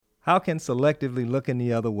How can selectively looking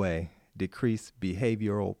the other way decrease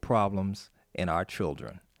behavioral problems in our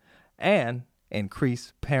children and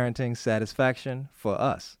increase parenting satisfaction for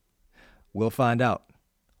us? We'll find out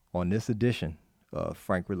on this edition of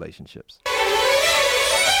Frank Relationships.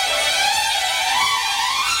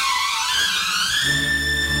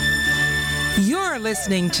 You're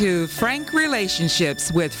listening to Frank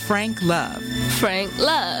Relationships with Frank Love. Frank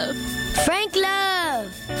Love. Frank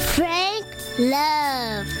Love. Frank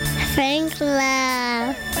Love. Frank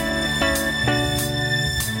Love.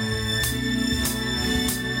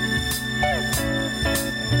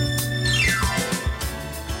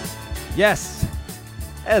 Yes,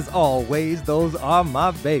 as always, those are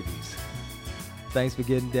my babies. Thanks for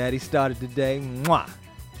getting Daddy started today. Mwah.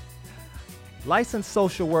 Licensed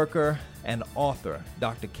social worker and author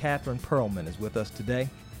Dr. Catherine Pearlman is with us today.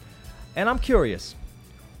 And I'm curious,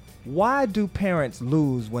 why do parents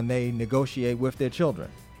lose when they negotiate with their children?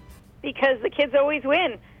 Because the kids always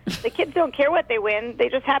win. The kids don't care what they win. They're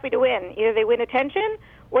just happy to win. Either they win attention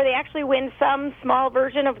or they actually win some small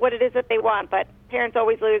version of what it is that they want. But parents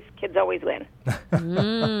always lose, kids always win.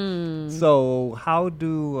 So how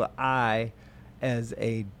do I, as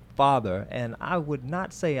a father, and I would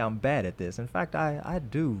not say I'm bad at this. In fact, I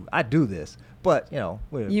do this. But,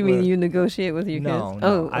 You mean you negotiate with your kids?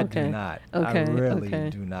 No, I do not. Okay, I really okay.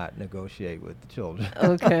 do not negotiate with the children.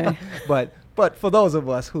 Okay. But for those of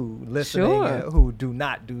us who listening, Sure. who do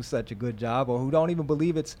not do such a good job, or who don't even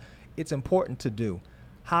believe it's important to do,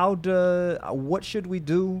 what should we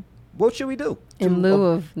do? What should we do In lieu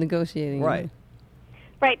of negotiating. Right.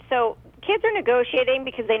 Right, so kids are negotiating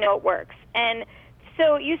because they know it works. And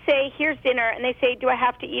so you say, here's dinner, and they say, do I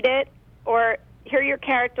have to eat it? Or here are your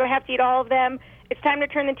carrots, do I have to eat all of them? It's time to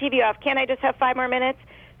turn the TV off. Can't I just have 5 more minutes?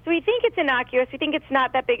 So we think it's innocuous. We think it's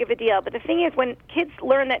not that big of a deal. But the thing is, when kids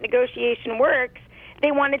learn that negotiation works,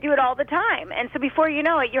 they want to do it all the time. And so before you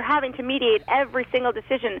know it, you're having to mediate every single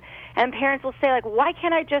decision. And parents will say, like, why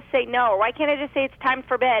can't I just say no? Or why can't I just say it's time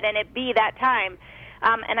for bed and it be that time?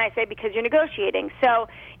 And I say, because you're negotiating. So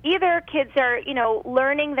either kids are,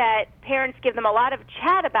 learning that parents give them a lot of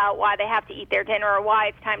chat about why they have to eat their dinner or why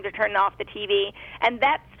it's time to turn off the TV. And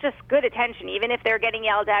that's just good attention, even if they're getting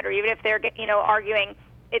yelled at or even if they're, arguing.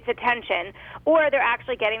 It's attention, or they're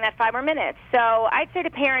actually getting that 5 more minutes. So I'd say to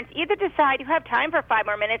parents, either decide you have time for 5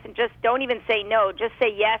 more minutes and just don't even say no, just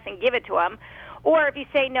say yes and give it to them. Or if you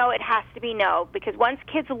say no, it has to be no, because once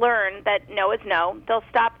kids learn that no is no, they'll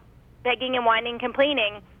stop begging and whining and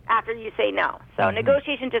complaining after you say no. So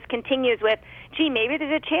negotiation just continues with, gee, maybe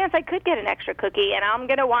there's a chance I could get an extra cookie, and I'm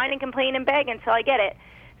going to whine and complain and beg until I get it.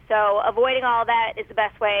 So avoiding all that is the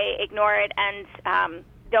best way. Ignore it and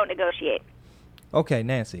don't negotiate. Okay,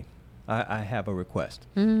 Nancy, I have a request.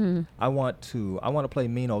 Mm-hmm. I want to play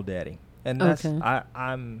Mean Old Daddy, and that's I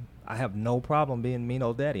have no problem being Mean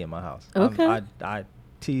Old Daddy in my house. Okay. I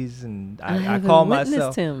tease and I call witnessed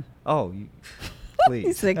myself. Him. Oh, please.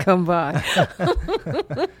 He said, "Come by."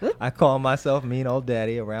 I call myself Mean Old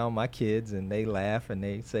Daddy around my kids, and they laugh and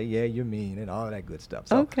they say, "Yeah, you're mean," and all that good stuff.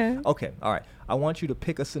 So, Okay, all right. I want you to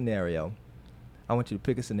pick a scenario. I want you to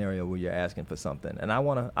pick a scenario where you're asking for something, and I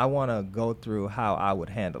wanna go through how I would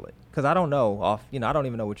handle it, because I don't know I don't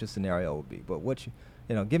even know what your scenario would be. But what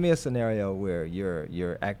give me a scenario where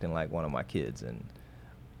you're acting like one of my kids, and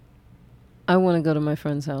I want to go to my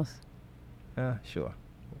friend's house. Sure.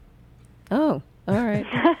 Oh, all right.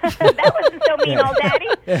 That wasn't so mean, old daddy.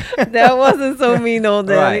 That wasn't so mean, old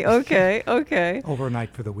daddy. Right. Okay.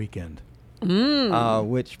 Overnight for the weekend.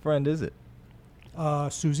 Which friend is it?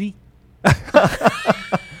 Susie.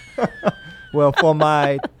 Well, for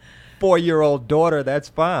my 4-year-old daughter, that's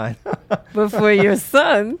fine. But for your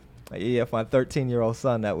son. Yeah, for my 13-year-old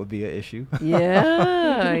son, that would be an issue.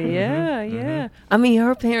 Yeah. I mean,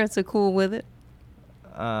 her parents are cool with it.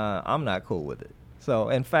 I'm not cool with it. So,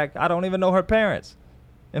 in fact, I don't even know her parents.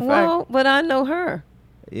 But I know her.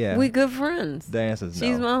 Yeah. We good friends. The answer's no.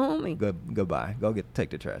 She's my homie. Goodbye. Go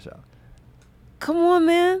take the trash out. Come on,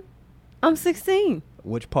 man. I'm 16.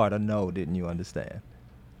 Which part of no didn't you understand?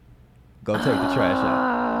 Go take the trash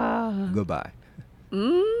out. Goodbye.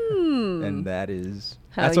 And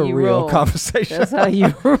that's a real roll. conversation. That's how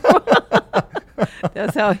you roll.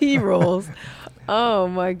 That's how he rolls. Oh,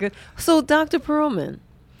 my goodness. So, Dr. Pearlman,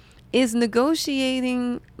 is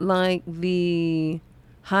negotiating like the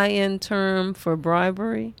high-end term for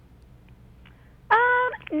bribery?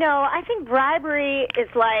 No, I think bribery is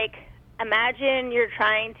like, imagine you're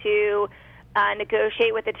trying to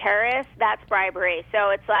negotiate with a terrorist. That's bribery. So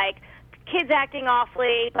it's like kids acting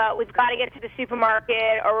awfully, but we've got to get to the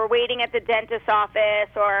supermarket, or we're waiting at the dentist's office,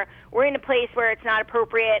 or we're in a place where it's not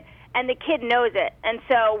appropriate. and the kid knows it. And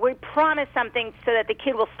so we promise something so that the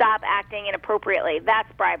kid will stop acting inappropriately.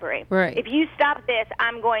 That's bribery. Right. If you stop this,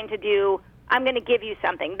 I'm going to give you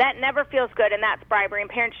something. That never feels good, and that's bribery, and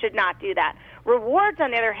parents should not do that. Rewards,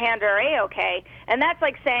 on the other hand, are A-okay, and that's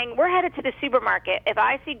like saying, we're headed to the supermarket. If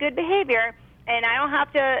I see good behavior, and I don't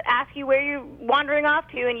have to ask you where you're wandering off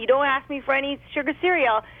to, and you don't ask me for any sugar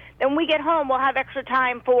cereal, then when we get home, we'll have extra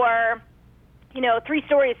time for, 3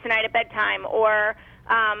 stories tonight at bedtime, or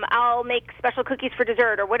I'll make special cookies for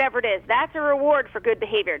dessert, or whatever it is. That's a reward for good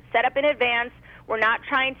behavior. It's set up in advance. We're not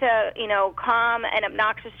trying to, calm an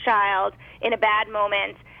obnoxious child in a bad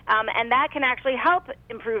moment, and that can actually help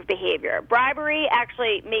improve behavior. Bribery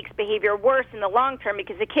actually makes behavior worse in the long term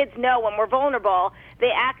because the kids know when we're vulnerable,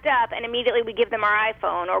 they act up, and immediately we give them our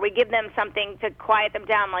iPhone, or we give them something to quiet them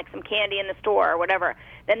down, like some candy in the store or whatever.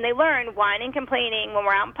 Then they learn whining and complaining when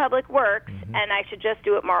we're out in public works, and I should just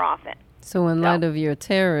do it more often. So in light of your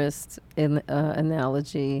terrorist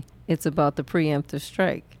analogy, it's about the preemptive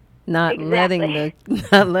strike. Not Exactly.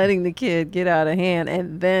 letting the kid get out of hand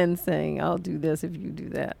and then saying, I'll do this if you do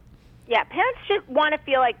that. Yeah, parents should want to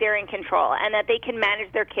feel like they're in control and that they can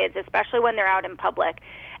manage their kids, especially when they're out in public.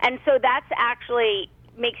 And so that's actually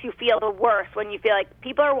makes you feel the worst, when you feel like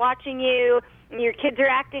people are watching you and your kids are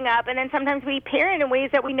acting up. And then sometimes we parent in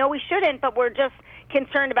ways that we know we shouldn't, but we're just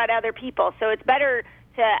concerned about other people. So it's better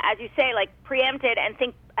to, as you say, like preempt it and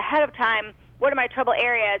think ahead of time, what are my trouble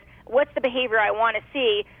areas? What's the behavior I want to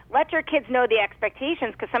see? Let your kids know the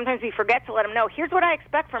expectations, because sometimes we forget to let them know, here's what I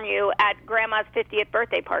expect from you at Grandma's 50th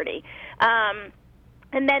birthday party. And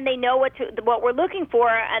then they know what we're looking for,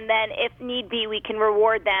 and then if need be, we can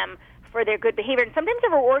reward them for their good behavior. And sometimes the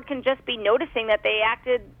reward can just be noticing that they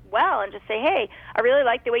acted well and just say, hey, I really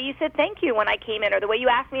like the way you said thank you when I came in, or the way you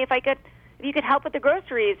asked me if you could help with the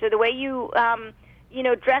groceries, or the way you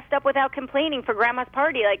dressed up without complaining for Grandma's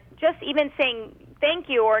party. Like, just even saying thank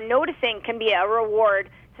you or noticing can be a reward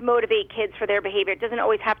to motivate kids for their behavior. It doesn't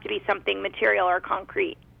always have to be something material or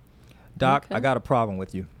concrete. Doc, Okay. I got a problem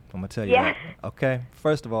with you. I'm going to tell you Yeah. that. Okay?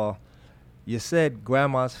 First of all, you said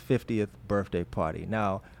Grandma's 50th birthday party.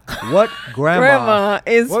 Now, what Grandma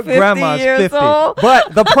is 50 years old?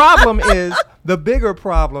 But the bigger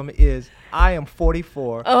problem is I am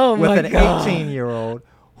 44 Oh, with my an God. 18-year-old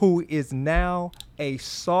who is now a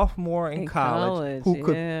sophomore in college, who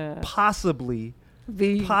yeah. could possibly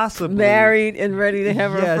Be possibly married and ready to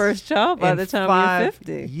have her Yes, first child by in the time 5 you're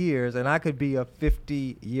 50. years, and I could be a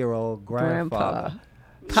 50-year-old grandfather. Grandpa.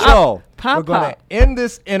 So Pop, we're going pop. to end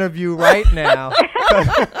this interview right now.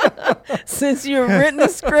 Since you've written a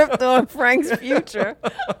script on Frank's future.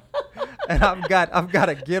 And I've got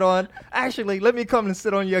to get on. Actually, let me come and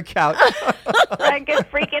sit on your couch. Frank is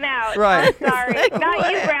freaking out. Right. I'm sorry.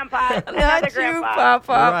 Not you, Grandpa. Another Not you, grandpa.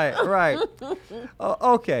 Papa. Right.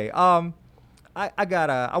 Okay. I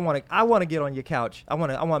want to get on your couch. I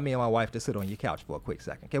want me and my wife to sit on your couch for a quick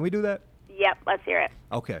second. Can we do that? Yep, let's hear it.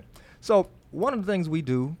 Okay. So one of the things we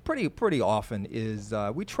do pretty often is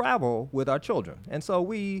we travel with our children. And so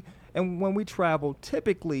when we travel,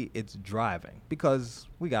 typically it's driving, because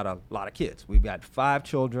we got a lot of kids. We've got 5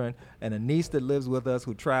 children and a niece that lives with us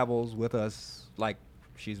who travels with us like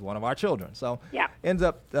she's one of our children. So Yeah. ends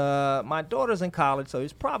up my daughter's in college, so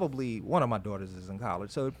it's probably one of my daughters is in college.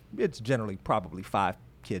 So it's generally probably 5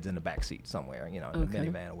 kids in the back seat somewhere, in the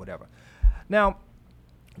minivan or whatever. Now,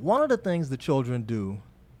 one of the things the children do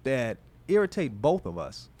that irritate both of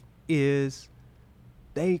us is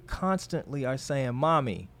they constantly are saying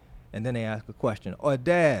mommy, and then they ask a question, or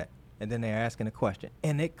dad, and then they're asking a question,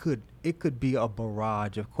 and it could be a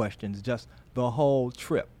barrage of questions just the whole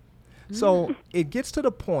trip. So it gets to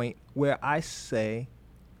the point where I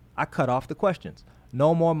cut off the questions.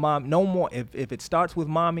 No more mom, no more. If it starts with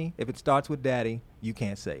mommy, if it starts with daddy, you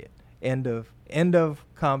can't say it. End of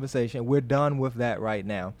conversation. We're done with that right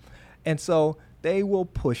now. And so they will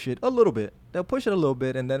push it a little bit. They'll push it a little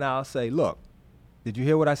bit, and then I'll say, look, did you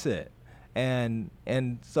hear what I said? And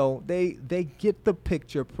so they get the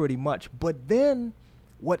picture pretty much. But then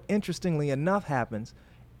what interestingly enough happens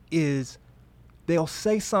is they'll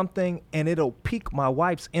say something and it'll pique my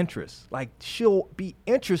wife's interest. Like, she'll be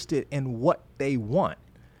interested in what they want.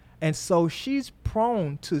 And so she's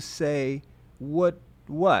prone to say, what's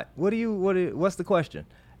the question?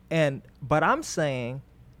 But I'm saying,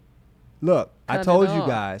 look, I Cut told it you off.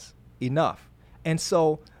 guys enough. And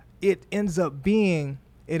so it ends up being,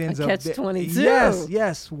 catch-22.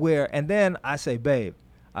 Yes, and then I say, babe,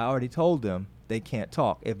 I already told them they can't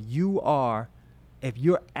talk. If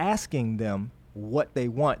you're asking them what they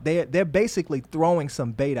want, they're basically throwing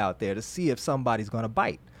some bait out there to see if somebody's going to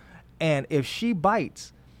bite. And if she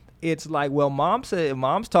bites, it's like, well, mom's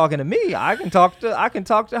talking to me. I can talk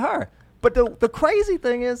to her. But the crazy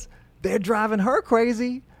thing is, they're driving her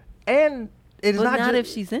crazy, and it's Well, not not just, if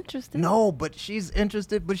she's interested. No, but she's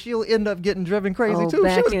interested, but she'll end up getting driven crazy Oh, too. She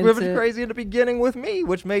back was driven into- crazy in the beginning with me,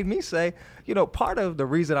 which made me say, part of the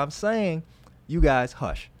reason I'm saying, you guys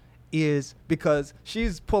hush, is because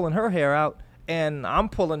she's pulling her hair out and I'm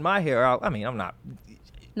pulling my hair out. I mean, I'm not.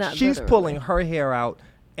 She's literally. pulling her hair out,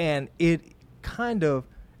 and it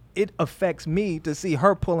affects me to see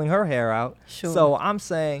her pulling her hair out. Sure. So I'm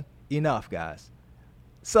saying, enough, guys.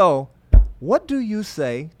 So, what do you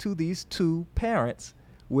say to these two parents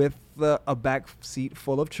with a back seat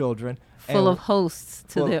full of children? Full and of hosts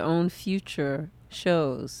to full- their own future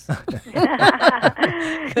shows. Because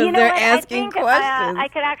You know they're what? asking I think, questions. I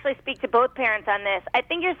could actually speak to both parents on this. I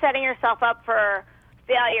think you're setting yourself up for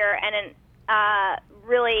failure and a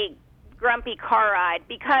really grumpy car ride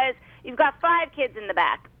because you've got 5 kids in the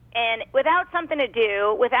back. And without something to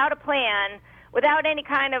do, without a plan, without any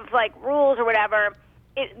kind of like rules or whatever,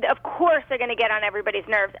 of course they're going to get on everybody's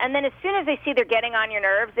nerves. And then as soon as they see they're getting on your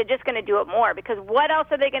nerves, they're just going to do it more because what else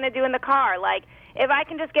are they going to do in the car? Like, if I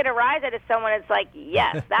can just get a rise out of someone, it's like,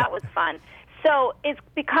 yes, that was fun. So it's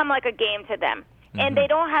become like a game to them. And they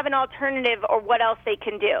don't have an alternative or what else they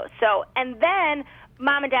can do. So, and then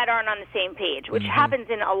mom and dad aren't on the same page, which happens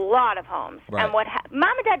in a lot of homes. Right. And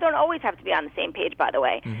mom and dad don't always have to be on the same page, by the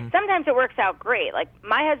way. Sometimes it works out great. Like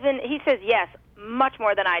my husband, he says yes much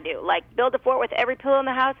more than I do. Like build a fort with every pillow in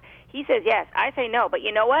the house. He says yes. I say no. But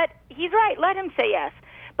you know what? He's right. Let him say yes.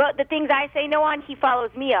 But the things I say no on, he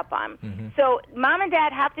follows me up on. So mom and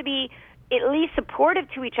dad have to be at least supportive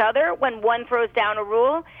to each other when one throws down a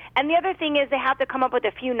rule. And the other thing is they have to come up with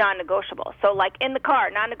a few non-negotiables. So like in the car,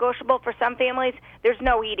 non-negotiable for some families, there's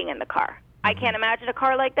no eating in the car. I can't imagine a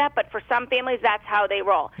car like that, but for some families, that's how they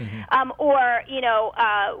roll. Or,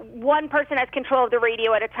 one person has control of the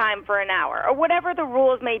radio at a time for an hour, or whatever the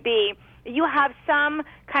rules may be. You have some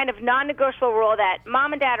kind of non-negotiable rule that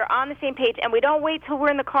mom and dad are on the same page, and we don't wait till we're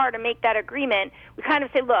in the car to make that agreement. We kind of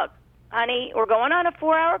say, look, honey, we're going on a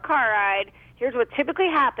 4-hour car ride. Here's what typically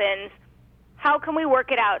happens. How can we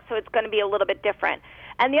work it out so it's going to be a little bit different?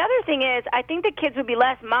 And the other thing is, I think the kids would be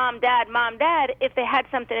less mom, dad, if they had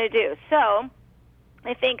something to do. So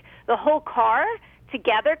I think the whole car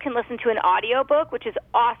together can listen to an audiobook, which is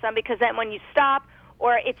awesome because then when you stop,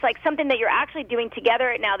 or it's like something that you're actually doing together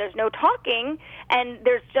right now. There's no talking, and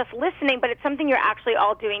there's just listening, but it's something you're actually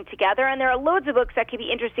all doing together. And there are loads of books that could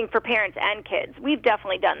be interesting for parents and kids. We've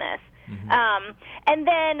definitely done this. And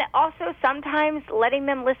then also sometimes letting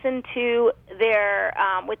them listen to their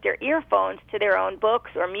with their earphones to their own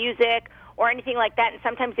books or music or anything like that. And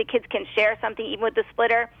sometimes the kids can share something even with the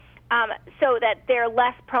splitter. So that they're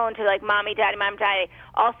less prone to like mommy, daddy.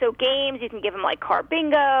 Also games, you can give them like car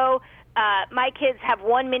bingo. My kids have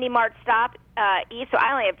one mini mart stop each, so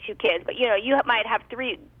I only have 2 kids. But you might have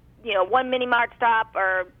 3, one mini mart stop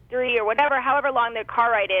or 3 or whatever, however long their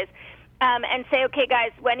car ride is. And say, okay,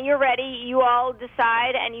 guys, when you're ready, you all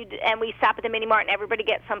decide, and we stop at the mini mart, and everybody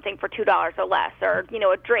gets something for $2 or less, or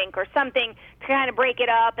a drink or something to kind of break it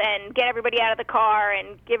up and get everybody out of the car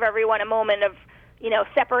and give everyone a moment of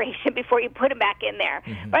separation before you put them back in there.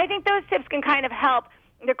 But I think those tips can kind of help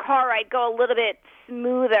the car ride go a little bit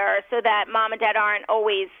smoother, so that mom and dad aren't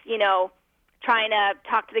always trying to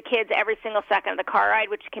talk to the kids every single second of the car ride,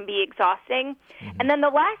 which can be exhausting. And then the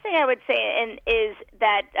last thing I would say is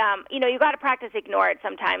that, you got to practice ignore it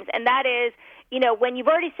sometimes. And that is, when you've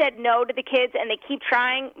already said no to the kids and they keep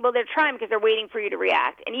trying, well, they're trying because they're waiting for you to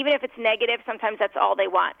react. And even if it's negative, sometimes that's all they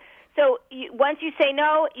want. So once you say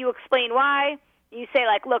no, you explain why. You say,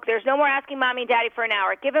 like, look, there's no more asking mommy and daddy for an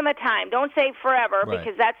hour. Give them a time. Don't say forever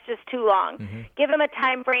because that's just too long. Give them a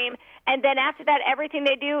time frame. And then after that, everything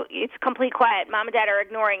they do, it's complete quiet. Mom and dad are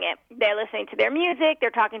ignoring it. They're listening to their music. They're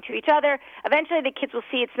talking to each other. Eventually, the kids will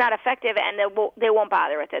see it's not effective, and they won't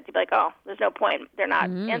bother with it. They'll be like, oh, there's no point. They're not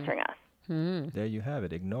answering us. There you have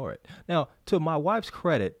it. Ignore it. Now, to my wife's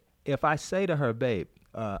credit, if I say to her, babe,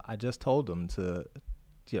 I just told them to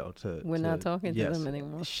We're not talking to them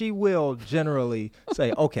anymore. She will generally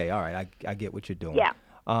say, okay, all right, I get what you're doing. Yeah.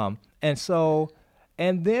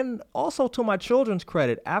 And then also to my children's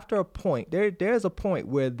credit, after a point, there's a point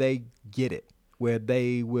where they get it, where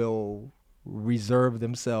they will reserve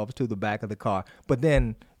themselves to the back of the car. But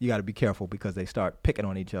then you got to be careful because they start picking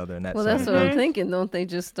on each other. And Well, that's what I'm thinking. Don't they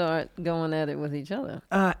just start going at it with each other?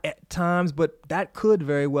 At times, but that could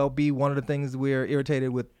very well be one of the things we're irritated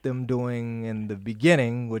with them doing in the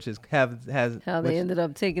beginning, which is How they ended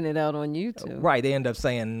up taking it out on you two. Right, they end up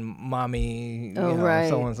saying, "Mommy, right.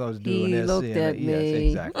 so and so's doing He this." looked at me.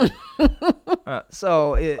 Yes, exactly.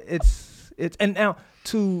 So it's and now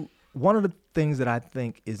to one of the things that I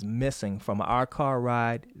think is missing from our car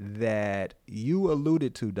ride that you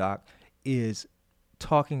alluded to, Doc, is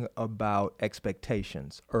talking about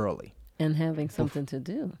expectations early. And having something to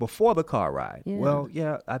do. Before the car ride. Yeah. Well,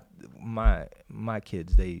 yeah, my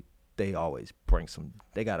kids, they always bring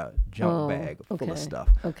they got a junk bag full of stuff.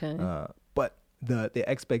 Okay. But the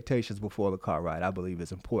expectations before the car ride, I believe,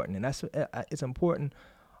 is important. And it's important.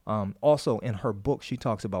 Also, in her book, she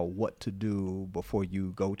talks about what to do before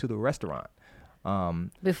you go to the restaurant.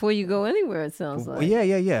 Before you go anywhere, it sounds like.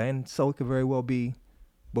 Yeah. And so it could very well be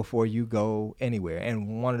before you go anywhere.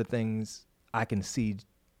 And one of the things I can see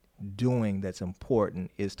doing that's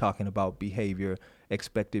important is talking about behavior,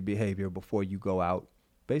 expected behavior before you go out,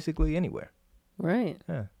 basically anywhere. Right.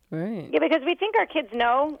 Yeah. Right. Yeah, because we think our kids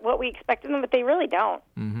know what we expect of them, but they really don't.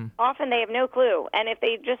 Mm-hmm. Often they have no clue. And if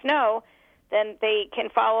they just know, then they can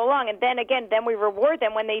follow along. And then again, then we reward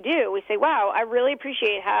them when they do. We say, wow, I really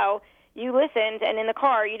appreciate how you listened, and in the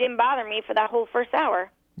car, you didn't bother me for that whole first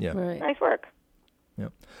hour. Yeah. Right. Nice work.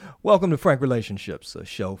 Yep. Welcome to Frank Relationships, a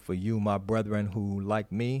show for you, my brethren, who,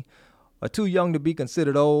 like me, are too young to be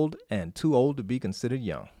considered old and too old to be considered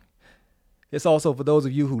young. It's also for those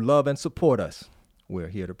of you who love and support us. We're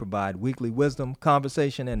here to provide weekly wisdom,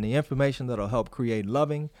 conversation, and the information that'll help create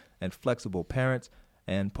loving and flexible parents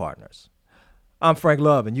and partners. I'm Frank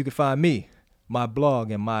Love, and you can find me, my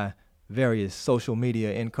blog, and my various social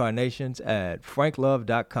media incarnations at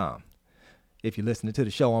franklove.com. If you're listening to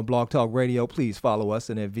the show on Blog Talk Radio, please follow us,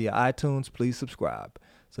 and then via iTunes, please subscribe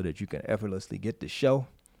so that you can effortlessly get the show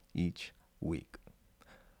each week.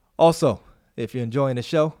 Also, if you're enjoying the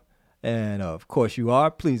show, and of course you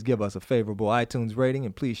are, please give us a favorable iTunes rating,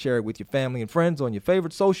 and please share it with your family and friends on your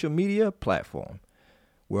favorite social media platform.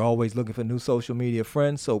 We're always looking for new social media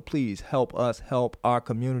friends, so please help us help our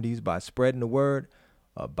communities by spreading the word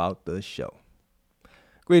about the show.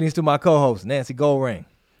 Greetings to my co-host, Nancy Goldring.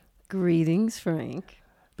 Greetings, Frank.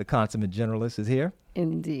 The consummate generalist is here.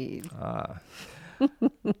 Indeed.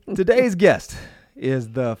 Today's guest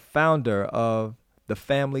is the founder of The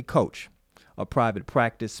Family Coach, a private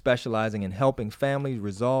practice specializing in helping families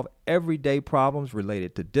resolve everyday problems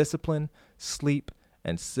related to discipline, sleep,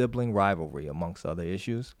 and sibling rivalry, amongst other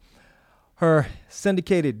issues. Her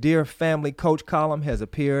syndicated Dear Family Coach column has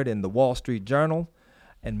appeared in the Wall Street Journal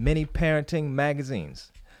and many parenting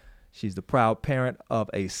magazines. She's the proud parent of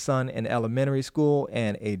a son in elementary school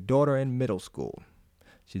and a daughter in middle school.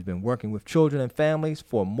 She's been working with children and families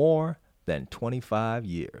for more than 25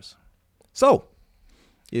 years. So,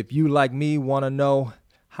 if you, like me, want to know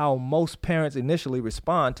how most parents initially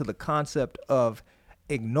respond to the concept of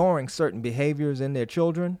ignoring certain behaviors in their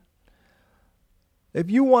children, if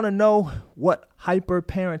you want to know what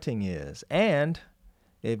hyper-parenting is, and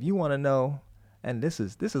if you want to know, and this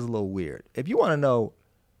is a little weird, if you want to know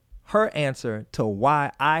her answer to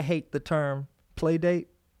why I hate the term play date,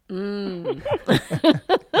 then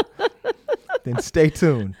stay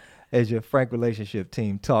tuned as your Frank Relationship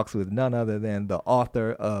team talks with none other than the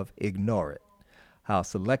author of Ignore It, How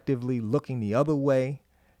Selectively Looking the Other Way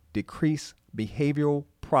Decrease Behavioral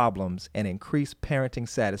Problems and Increase Parenting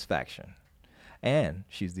Satisfaction. And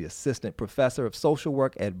she's the assistant professor of social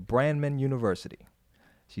work at Brandman University.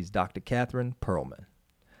 She's Dr. Catherine Pearlman.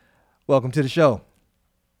 Welcome to the show.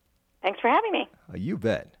 Thanks for having me. You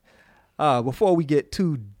bet. Before we get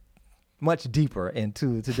too much deeper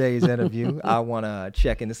into today's interview, I want to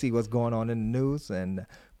check in to see what's going on in the news. And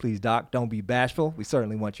please, Doc, don't be bashful. We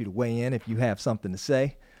certainly want you to weigh in if you have something to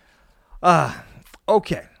say.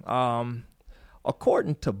 Okay.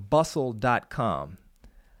 According to bustle.com,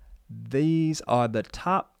 these are the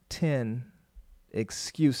top 10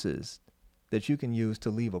 excuses that you can use to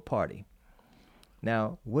leave a party.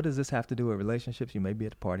 Now, what does this have to do with relationships? You may be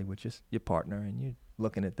at the party with your partner, and you're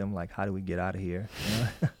looking at them like, how do we get out of here?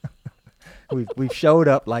 We've showed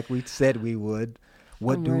up like we said we would.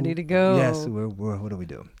 I'm ready to go. Yes, what do we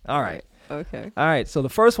do? All right. Okay. All right, so the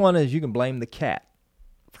first one is you can blame the cat.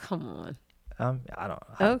 Come on. I don't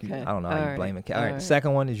Okay. know how you All blame a right. cat. All right, All the right.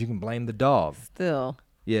 second one is you can blame the dog. Still.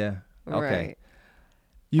 Yeah. Okay. Right.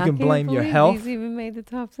 You I can can't blame your believe health. These even made the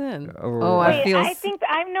top 10. Oh, I Wait, feel. I think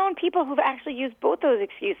I've known people who've actually used both those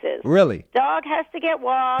excuses. Really? Dog has to get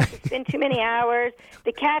walked. It's been too many hours.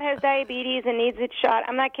 The cat has diabetes and needs its shot.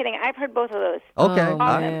 I'm not kidding. I've heard both of those. Okay. Oh,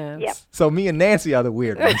 I- man. Yep. So me and Nancy are the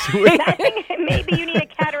weird ones. I think maybe you need a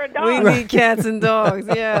cat or a dog. We need cats and dogs.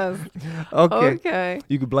 Yes. Okay. Okay.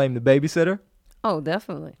 You could blame the babysitter. Oh,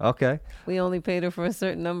 definitely. Okay. We only paid her for a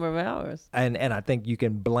certain number of hours. And I think you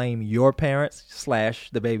can blame your parents /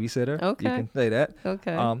 the babysitter. Okay. You can say that.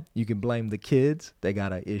 Okay. You can blame the kids. They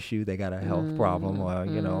got an issue. They got a health problem, or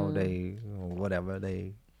they whatever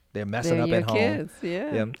they're messing They're up your at home. kids.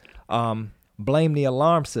 Yeah. Yeah. Blame the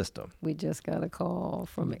alarm system. We just got a call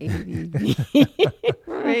from ADD.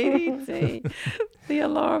 From ADT. The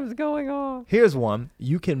alarm's going off. Here's one.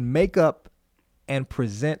 You can make up and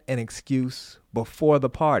present an excuse before the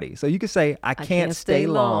party. So you could say, I can't stay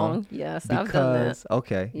long. Yes, Because, I've done that.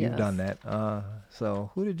 okay, you've Yes. done that.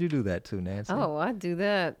 So who did you do that to, Nancy? Oh, I do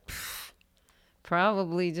that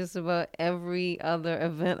probably just about every other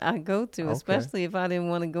event I go to, Okay. especially if I didn't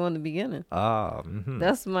want to go in the beginning. Mhm.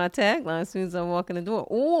 That's my tagline as soon as I walk in the door.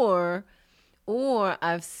 Or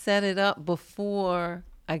I've set it up before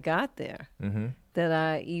I got there. Mm-hmm. That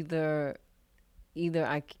I either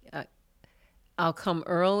I'll come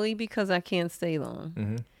early because I can't stay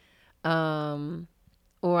long. Mm-hmm.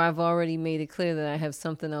 Or I've already made it clear that I have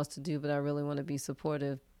something else to do, but I really want to be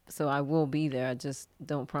supportive. So I will be there. I just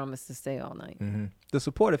don't promise to stay all night. Mm-hmm. The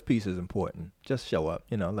supportive piece is important. Just show up,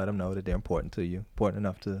 let them know that they're important to you. Important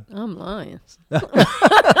enough to... I'm lying.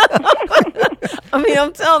 I mean,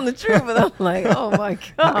 I'm telling the truth, but I'm like, oh my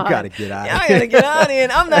God. I gotta get out of I here. gotta get out of here.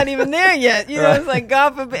 And I'm not even there yet. It's like,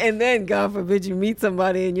 God forbid. And then, God forbid, you meet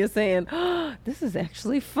somebody and you're saying, oh, this is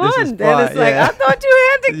actually fun. This is Then fun, it's like, yeah. I thought you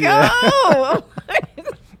had to Yeah. go. I'm like,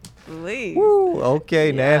 please. Woo,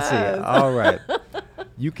 okay, Yes. Nancy. All right.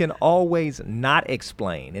 You can always not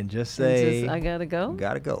explain and just say, I gotta go.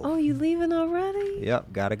 gotta go. Oh, you leaving already?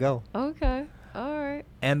 Yep, gotta go. Okay. All right.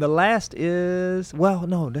 And the last is, well,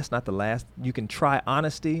 no, that's not the last. You can try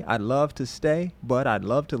honesty. I'd love to stay, but I'd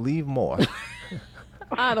love to leave more.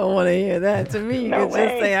 I don't want to hear that. To me, you No can way.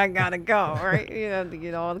 just say, I gotta go, right? You don't have to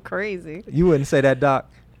get all crazy. You wouldn't say that, Doc?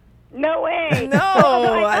 No way. No,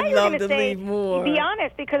 Although I I'd thought you were love gonna to say, leave more. Be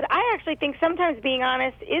honest, because I actually think sometimes being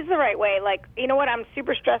honest is the right way. Like, you know what? I'm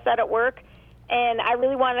super stressed out at work, and I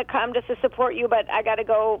really wanted to come just to support you, but I got to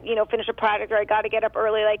go, finish a project, or I got to get up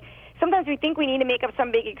early. Like, sometimes we think we need to make up some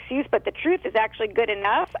big excuse, but the truth is actually good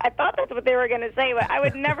enough. I thought that's what they were going to say, but I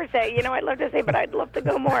would never say, I'd love to say, but I'd love to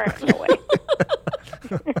go more. No way.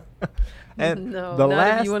 And No, the not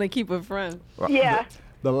last, if you want to keep a friend. Yeah.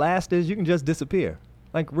 the last is you can just disappear.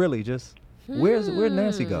 Like, really, just, where'd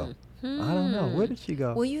Nancy go? I don't know. Where did she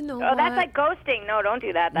go? Well, you know Oh, what? that's like ghosting. No, don't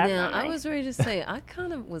do that. That's Now, not nice. I was ready to say, I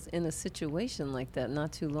kind of was in a situation like that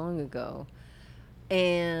not too long ago.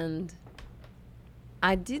 And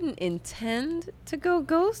I didn't intend to go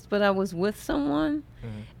ghost, but I was with someone.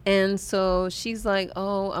 And so she's like,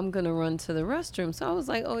 oh, I'm going to run to the restroom. So I was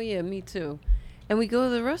like, oh, yeah, me too. And we go to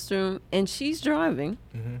the restroom, and she's driving.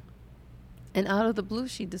 And out of the blue,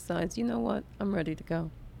 she decides, you know what? I'm ready to go.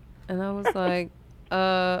 And I was like,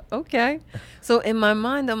 okay. So in my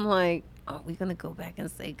mind, I'm like, are we going to go back and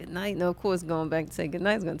say goodnight? No, of course, going back to say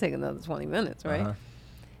goodnight is going to take another 20 minutes, right? Uh-huh.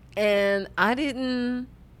 And I didn't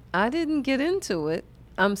get into it.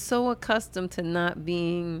 I'm so accustomed to not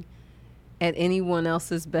being at anyone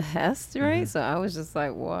else's behest, right? So I was just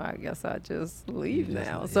like, well, I guess I just leave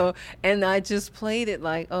now. So, and I just played it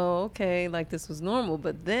like, oh, okay, like this was normal.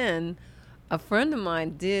 But then a friend of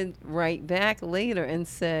mine did write back later and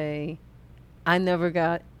say, I never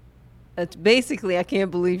got, basically, I can't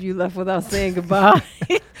believe you left without saying goodbye.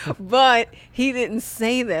 But he didn't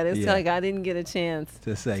say that. It's Yeah. like I didn't get a chance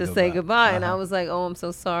To say goodbye. goodbye. And I Uh-huh. was like, oh, I'm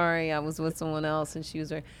so sorry. I was with someone else and she was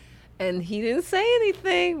there. And he didn't say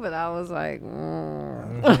anything, but I was like,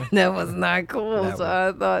 that was not cool. That So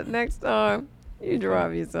I thought, next time, you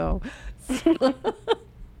drive yourself.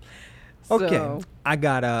 Okay, So, I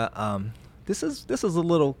got a. This is a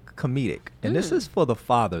little comedic, and this is for the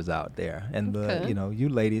fathers out there, and the Okay. you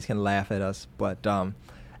ladies can laugh at us, but I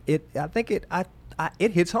think it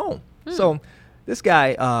hits home. So this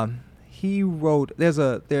guy he wrote there's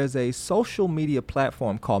a social media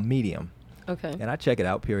platform called Medium, okay. and I check it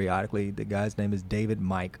out periodically. The guy's name is David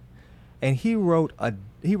Mike, and he wrote a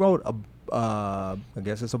I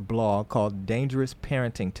guess it's a blog called Dangerous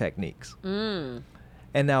Parenting Techniques.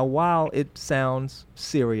 And now, while it sounds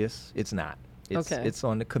serious, it's not. Okay. It's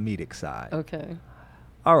on the comedic side. Okay.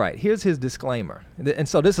 All right, here's his disclaimer. And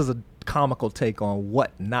so this is a comical take on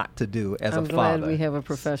what not to do as I'm a glad father. we have a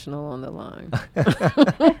professional on the line.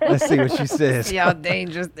 Let's see what she says. See how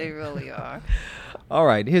dangerous they really are. All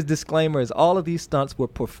right, his disclaimer is all of these stunts were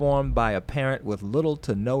performed by a parent with little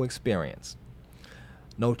to no experience.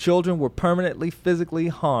 No children were permanently physically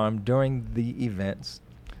harmed during the events.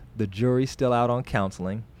 The jury's still out on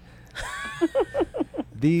counseling.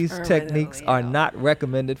 These techniques are not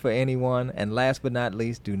recommended for anyone. And last but not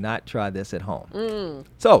least, do not try this at home.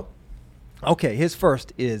 So, okay, his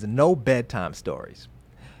first is no bedtime stories.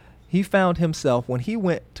 He found himself, when he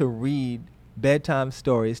went to read bedtime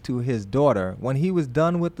stories to his daughter, when he was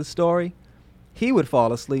done with the story, he would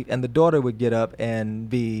fall asleep and the daughter would get up and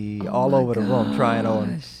be all over the room trying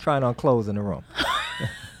on clothes in the room.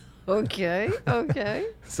 Okay.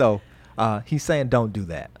 So he's saying don't do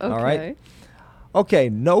that. Okay. All right. Okay.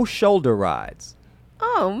 No shoulder rides.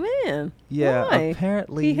 Oh man. Yeah. Why?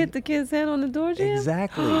 Apparently he hit the kid's head on the door jam.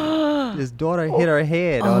 Exactly. His daughter hit her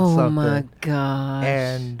head on Oh something. my gosh.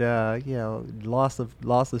 And lost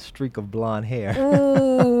a streak of blonde hair.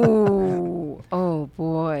 Ooh. Oh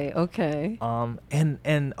boy. Okay.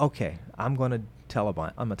 And okay, I'm gonna tell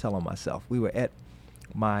on myself. We were at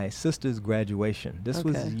my sister's graduation. This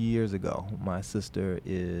was Okay. years ago. My sister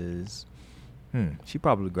is she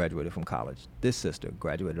probably graduated from college. This sister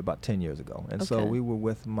graduated about 10 years ago. And so Okay. we were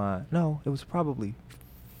with it was probably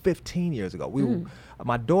 15 years ago.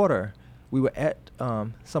 My daughter, we were at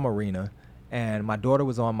some arena, and my daughter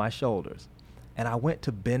was on my shoulders. And I went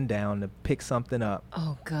to bend down to pick something up.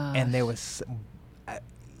 Oh gosh. And there was,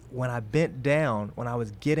 when I bent down, when I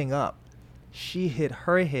was getting up, she hit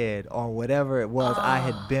her head on whatever it was I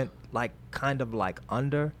had bent, kind of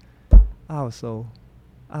under. I was so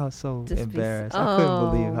embarrassed. I couldn't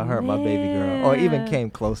believe I hurt my baby girl, or even came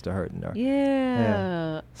close to hurting her.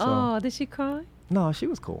 Yeah. So- Oh, did she cry? No, she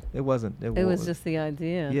was cool. It wasn't. It was just the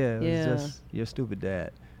idea. Yeah, it was just your stupid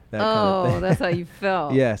dad. That Oh, kind of thing. that's how you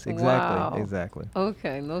felt. Yes, exactly, Wow. exactly.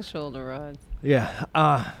 Okay, no shoulder rides. Yeah.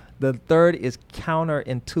 The third is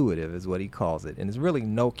counterintuitive, is what he calls it, and it's really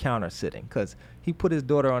no counter sitting, because he put his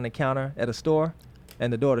daughter on the counter at a store,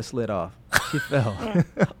 and the daughter slid off. She fell.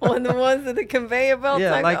 On the ones at the conveyor belt.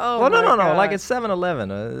 Yeah, type? Oh no, my like God. at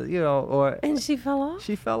 7-Eleven, or And she fell off.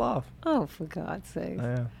 she fell off. Oh, for God's sake.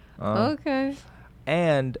 Yeah. Okay.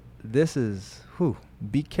 And this is,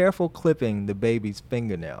 be careful clipping the baby's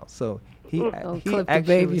fingernails. So he Clip the actually,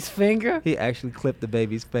 baby's finger. He actually clipped the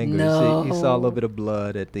baby's finger. No. You saw a little bit of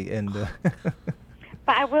blood at the end. But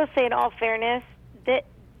I will say, in all fairness, that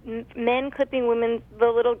men clipping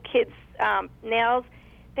the little kids' nails,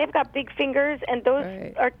 they've got big fingers, and those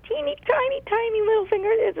Right. are teeny, tiny, tiny little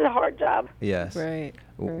fingers. It's a hard job. Yes. Right.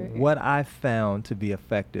 What I found to be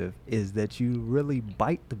effective is that you really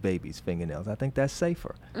bite the baby's fingernails. I think that's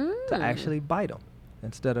safer to actually bite them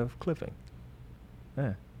instead of clipping.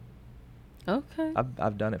 Yeah. Okay.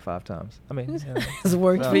 I've done it 5 times. I mean, It's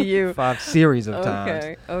worked for you. 5 series of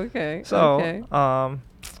times. Okay. So, okay. all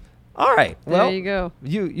right. Well, There you go.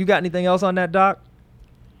 You got anything else on that, Doc?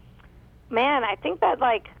 Man, I think that,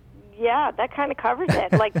 that kind of covers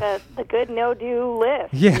it, like the good no-do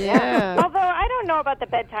list. Yeah. Although I don't know about the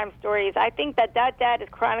bedtime stories. I think that dad is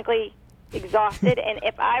chronically exhausted, and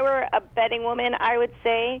if I were a betting woman, I would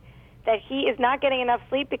say that he is not getting enough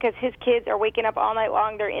sleep because his kids are waking up all night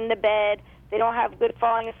long. They're in the bed. They don't have good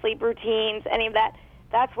falling asleep routines, any of that.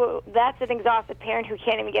 That's an exhausted parent who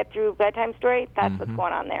can't even get through a bedtime story. That's what's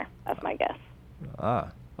going on there. That's my guess.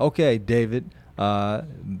 Okay, David.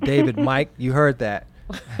 David, Mike, you heard that.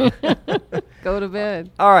 Go to bed.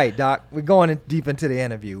 All right, Doc, we're going deep into the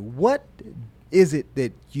interview. What is it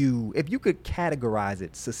that if you could categorize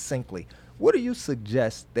it succinctly, what do you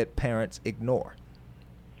suggest that parents ignore?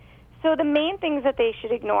 So the main things that they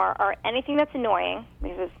should ignore are anything that's annoying,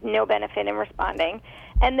 because there's no benefit in responding,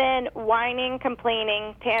 and then whining,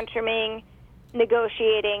 complaining, tantruming,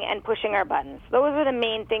 negotiating, and pushing our buttons. Those are the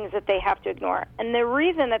main things that they have to ignore. And the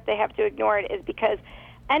reason that they have to ignore it is because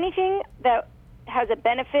anything that has a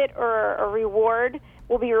benefit or a reward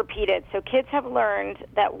will be repeated. So kids have learned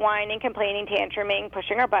that whining, complaining, tantruming,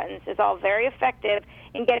 pushing our buttons is all very effective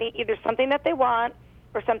in getting either something that they want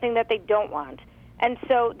or something that they don't want. And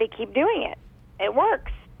so they keep doing it. It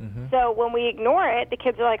works. So when we ignore it, the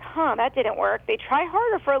kids are like, that didn't work. They try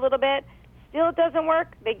harder for a little bit. Still it doesn't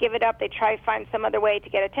work. They give it up. They try to find some other way to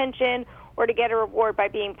get attention or to get a reward by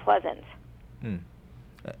being pleasant.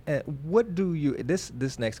 What do you, this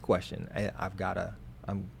next question,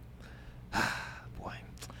 boy,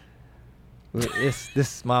 this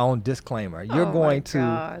is my own disclaimer. You're Oh going my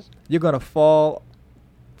gosh. you're going to fall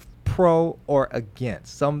pro or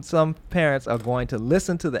against? Some parents are going to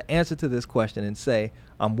listen to the answer to this question and say,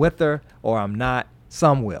 I'm with her or I'm not.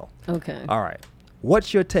 Some will. Okay. All right.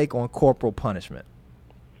 What's your take on corporal punishment?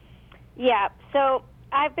 Yeah, so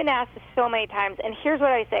I've been asked this so many times, and here's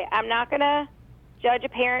what I say. I'm not going to judge a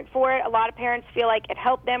parent for it. A lot of parents feel like it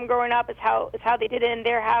helped them growing up. It's how they did it in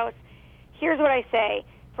their house. Here's what I say.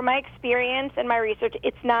 From my experience and my research,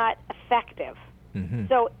 it's not effective. Mm-hmm.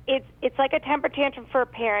 So it's like a temper tantrum for a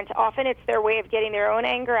parent. Often it's their way of getting their own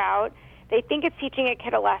anger out. They think it's teaching a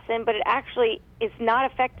kid a lesson, but it actually is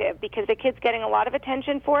not effective because the kid's getting a lot of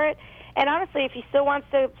attention for it. And honestly, if he still wants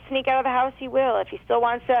to sneak out of the house, he will. If he still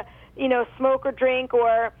wants to, smoke or drink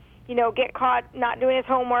or, get caught not doing his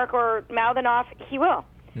homework or mouthing off, he will.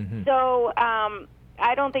 Mm-hmm. So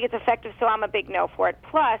I don't think it's effective, so I'm a big no for it.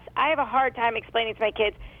 Plus, I have a hard time explaining to my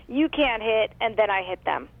kids, you can't hit, and then I hit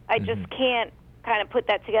them. I just can't kind of put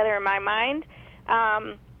that together in my mind.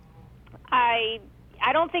 I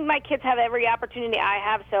don't think my kids have every opportunity I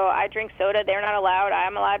have, so I drink soda. They're not allowed.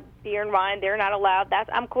 I'm allowed beer and wine. They're not allowed.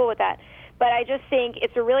 I'm cool with that. But I just think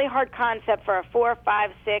it's a really hard concept for a 4,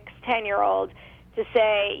 5, 6, 10-year-old to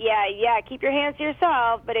say, yeah, keep your hands to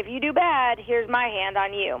yourself, but if you do bad, here's my hand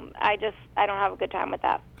on you. I don't have a good time with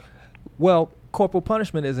that. Well, corporal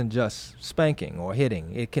punishment isn't just spanking or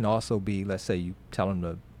hitting. It can also be, let's say you tell them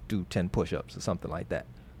to do 10 push-ups or something like that.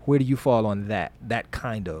 Where do you fall on that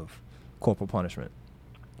kind of corporal punishment?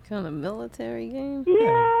 Kind of military game? Yeah,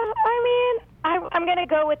 I mean, I'm going to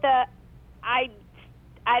go with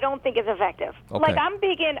I don't think it's effective. Okay. Like,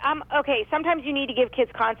 okay, sometimes you need to give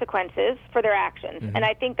kids consequences for their actions, and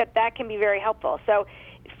I think that can be very helpful. So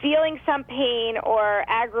feeling some pain or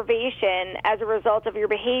aggravation as a result of your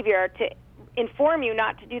behavior to inform you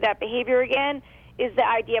not to do that behavior again is the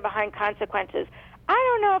idea behind consequences. I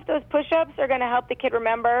don't know if those push-ups are going to help the kid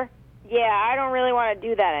remember, I don't really want to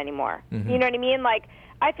do that anymore. You know what I mean? Like,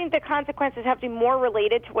 I think the consequences have to be more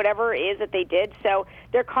related to whatever it is that they did. So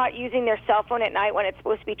they're caught using their cell phone at night when it's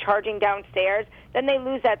supposed to be charging downstairs. Then they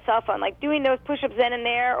lose that cell phone. Like doing those push-ups then and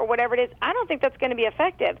there or whatever it is, I don't think that's going to be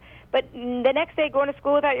effective. But the next day going to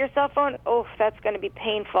school without your cell phone, that's going to be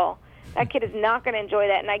painful. That kid is not going to enjoy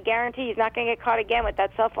that, and I guarantee he's not going to get caught again with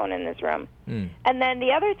that cell phone in his room. And then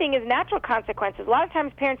the other thing is natural consequences. A lot of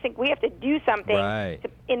times parents think we have to do something to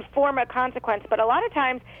inform a consequence, but a lot of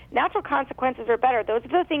times natural consequences are better. Those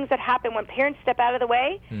are the things that happen when parents step out of the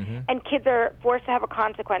way and kids are forced to have a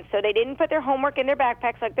consequence. So they didn't put their homework in their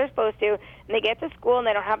backpacks like they're supposed to, and they get to school and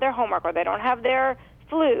they don't have their homework, or they don't have their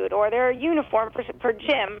flute or their uniform for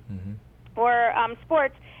gym or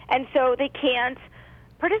sports, and so they can't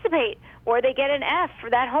participate, or they get an F for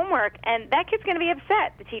that homework, and that kid's going to be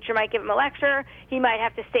upset. The teacher might give him a lecture. He might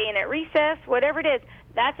have to stay in at recess, whatever it is.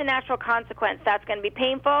 That's a natural consequence. That's going to be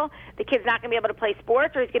painful. The kid's not going to be able to play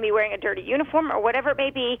sports, or he's going to be wearing a dirty uniform, or whatever it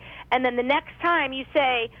may be. And then the next time you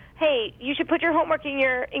say, hey, you should put your homework in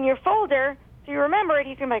your folder so you remember it,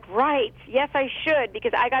 he's going to be like, right, yes, I should,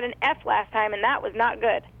 because I got an F last time, and that was not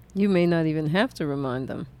good. You may not even have to remind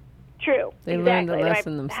them. True. They exactly. learn the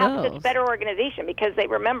lesson they might have themselves. such better organization because they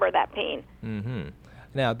remember that pain.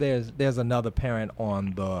 Now, there's another parent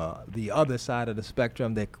on the other side of the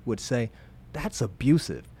spectrum that would say, that's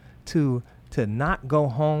abusive to not go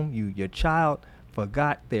home. Your child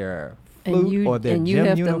forgot their flute or their gym uniform.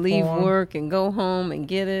 And you have to leave work and go home and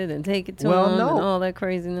get it and take it to them and all that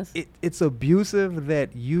craziness. It's abusive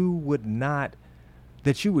that you would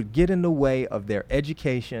get in the way of their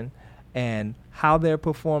education and how they're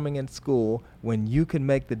performing in school when you can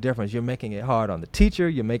make the difference. You're making it hard on the teacher.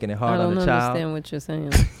 You're making it hard on the child. I don't understand what you're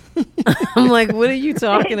saying. I'm like, what are you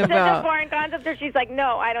talking It's about? such a foreign concept. Or she's like,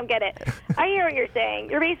 no, I don't get it. I hear what you're saying.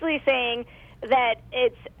 You're basically saying that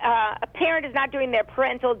it's a parent is not doing their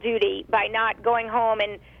parental duty by not going home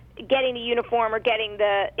and getting the uniform or getting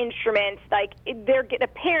the instruments. Like the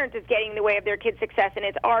parent is getting in the way of their kid's success, and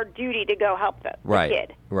it's our duty to go help the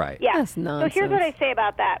kid. Right. Yeah. That's nonsense. So here's what I say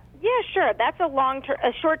about that. Yeah, sure. That's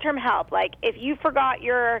a short-term help. Like if you forgot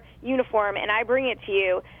your uniform and I bring it to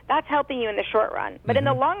you, that's helping you in the short run. But in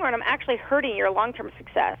the long run, I'm actually hurting your long-term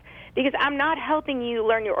success because I'm not helping you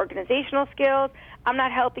learn your organizational skills. I'm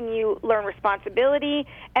not helping you learn responsibility,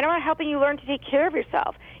 and I'm not helping you learn to take care of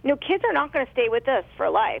yourself. Kids are not going to stay with us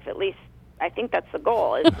for life. At least I think that's the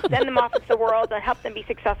goal, is send them off into the world and help them be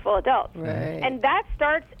successful adults. Right. And that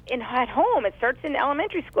starts at home. It starts in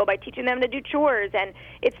elementary school by teaching them to do chores, and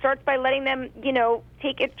it starts by letting them,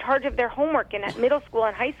 take charge of their homework in middle school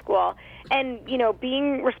and high school, and,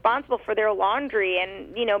 being responsible for their laundry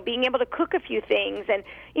and, being able to cook a few things. And,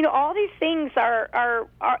 all these things are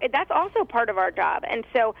that's also part of our job. And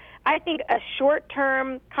so I think a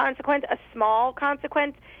short-term consequence, a small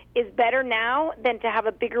consequence, is better now than to have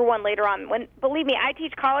a bigger one later on. Believe me, I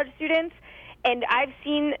teach college students, and I've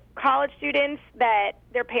seen college students that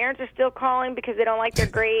their parents are still calling because they don't like their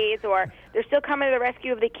grades, or they're still coming to the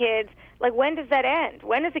rescue of the kids. Like, when does that end?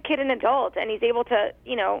 When is the kid an adult and he's able to,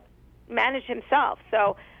 manage himself?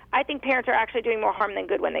 So I think parents are actually doing more harm than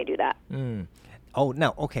good when they do that. Oh,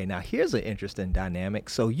 now here's an interesting dynamic.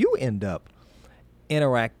 So you end up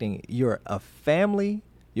interacting, you're a family,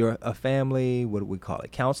 what do we call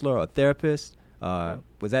it, counselor or therapist?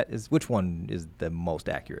 Which one is the most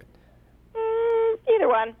accurate? Either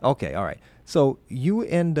one. Okay, all right. So you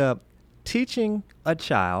end up teaching a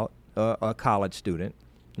child, a college student,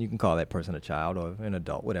 you can call that person a child or an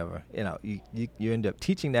adult, whatever. You end up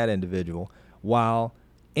teaching that individual while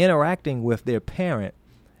interacting with their parent.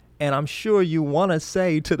 And I'm sure you want to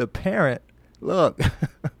say to the parent, look,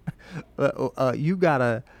 you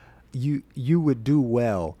would do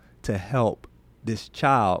well to help this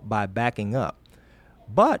child by backing up.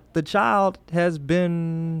 But the child has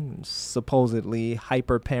been supposedly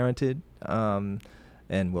hyper-parented,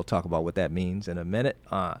 and we'll talk about what that means in a minute.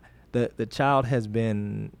 The child has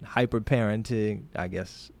been hyper-parenting, I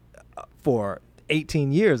guess, for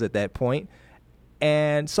 18 years at that point.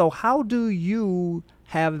 And so how do you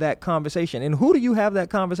have that conversation? And who do you have that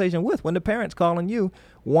conversation with when the parent's calling you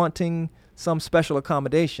wanting some special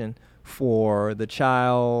accommodation for the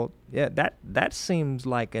child? Yeah, that seems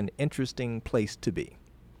like an interesting place to be.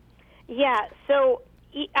 Yeah, so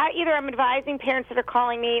either I'm advising parents that are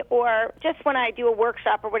calling me, or just when I do a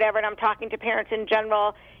workshop or whatever and I'm talking to parents in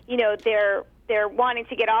general, they're wanting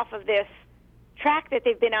to get off of this track that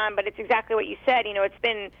they've been on, but it's exactly what you said. It's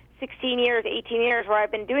been 16 years, 18 years where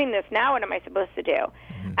I've been doing this. Now what am I supposed to do?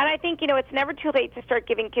 Mm-hmm. And I think, it's never too late to start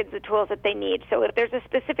giving kids the tools that they need. So if there's a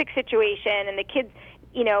specific situation and the kids,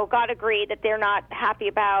 got a grade that they're not happy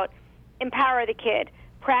about, empower the kid,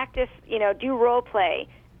 practice, do role play,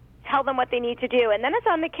 tell them what they need to do. And then it's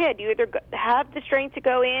on the kid. You either have the strength to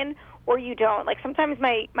go in or you don't. Like, sometimes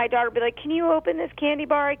my daughter will be like, can you open this candy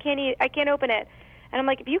bar? I can't open it. And I'm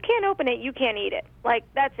like, if you can't open it, you can't eat it. Like,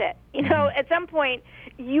 that's it. At some point,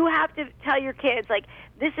 you have to tell your kids, like,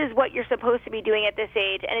 this is what you're supposed to be doing at this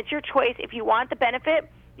age, and it's your choice. If you want the benefit,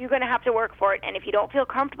 you're going to have to work for it. And if you don't feel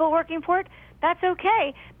comfortable working for it, that's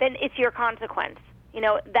okay. Then it's your consequence.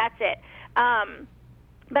 That's it.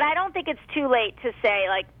 But I don't think it's too late to say,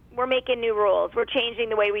 like, we're making new rules, we're changing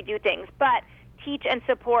the way we do things. But teach and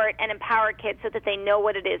support and empower kids so that they know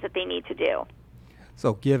what it is that they need to do.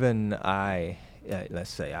 So given let's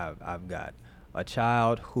say I've got a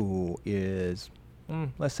child who is,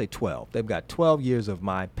 let's say 12. They've got 12 years of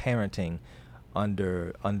my parenting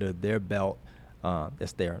under their belt.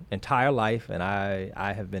 It's their entire life, and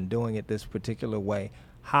I have been doing it this particular way.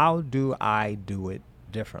 How do I do it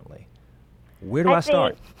differently? Where do I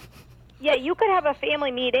start? Yeah, you could have a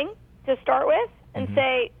family meeting to start with and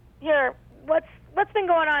say, here, what's been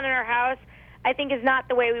going on in our house I think is not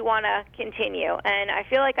the way we want to continue. And I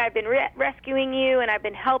feel like I've been rescuing you and I've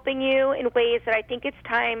been helping you in ways that I think it's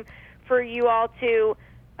time for you all to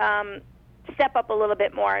step up a little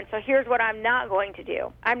bit more. And so here's what I'm not going to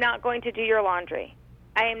do. I'm not going to do your laundry.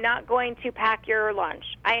 I am not going to pack your lunch.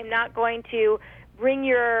 I am not going to bring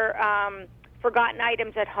your forgotten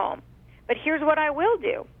items at home. But here's what I will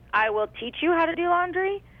do. I will teach you how to do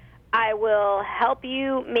laundry. I will help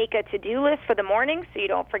you make a to-do list for the morning so you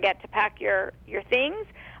don't forget to pack your things.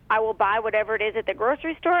 I will buy whatever it is at the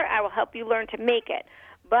grocery store. I will help you learn to make it.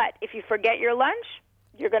 But if you forget your lunch,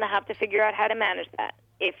 you're going to have to figure out how to manage that.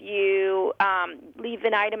 If you leave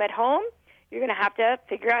an item at home, you're going to have to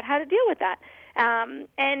figure out how to deal with that.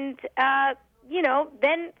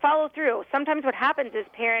 Then follow through. Sometimes what happens is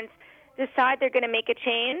parents decide they're going to make a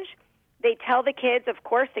change. They tell the kids, of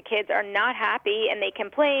course, the kids are not happy, and they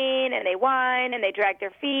complain, and they whine, and they drag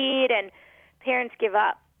their feet, and parents give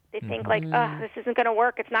up. They think, this isn't going to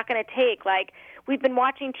work. It's not going to take. Like, we've been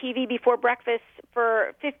watching TV before breakfast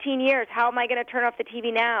for 15 years. How am I going to turn off the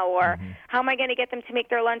TV now? Or how am I going to get them to make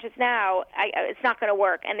their lunches now? It's not going to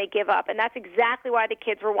work, and they give up. And that's exactly why the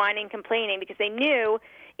kids were whining, complaining, because they knew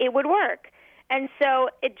it would work. And so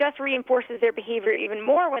it just reinforces their behavior even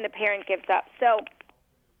more when the parent gives up. So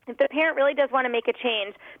if the parent really does want to make a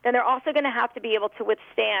change, then they're also going to have to be able to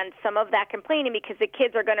withstand some of that complaining, because the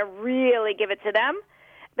kids are going to really give it to them.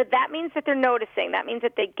 But that means that they're noticing. That means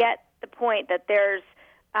that they get the point that there's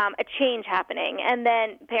a change happening. And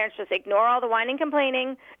then parents just ignore all the whining,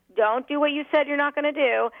 complaining, don't do what you said you're not going to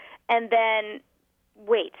do, and then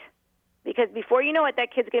wait. Because before you know it,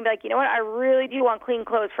 that kid's going to be like, you know what, I really do want clean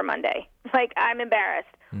clothes for Monday. Like, I'm embarrassed.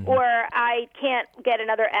 Or I can't get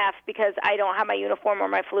another F because I don't have my uniform or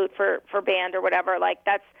my flute for band or whatever. Like,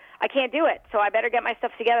 I can't do it. So I better get my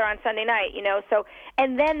stuff together on Sunday night, you know. So,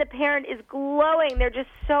 and then the parent is glowing. They're just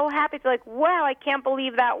so happy. They're like, wow, I can't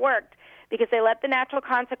believe that worked. Because they let the natural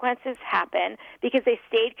consequences happen, because they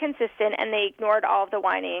stayed consistent and they ignored all of the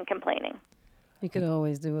whining and complaining. You could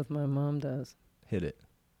always do what my mom does. Hit it.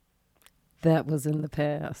 That was in the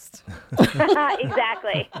past.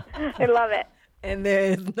 Exactly. I love it. And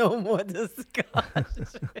there is no more discussion.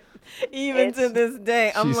 Even to this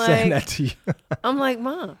day, I'm She's like, saying that to you. I'm like,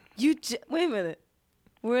 Mom, wait a minute.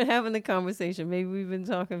 We're having a conversation. Maybe we've been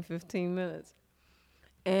talking 15 minutes.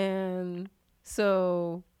 And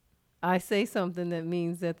so I say something that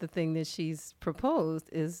means that the thing that she's proposed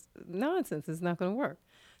is nonsense. It's not going to work.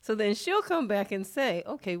 So then she'll come back and say,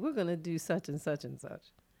 okay, we're going to do such and such and such.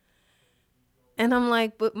 And I'm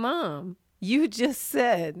like, but Mom, you just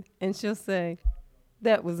said, and she'll say,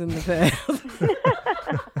 that was in the past.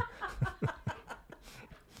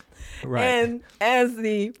 Right. And as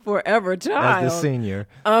the forever child, As the senior.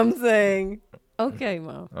 I'm saying, okay,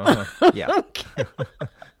 Mom. Yeah. Okay.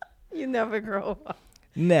 You never grow up.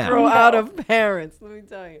 Now, Grow out of parents, let me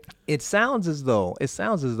tell you. it sounds as though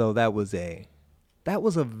that was a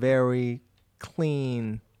very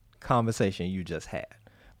clean conversation you just had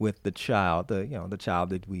with the child, the child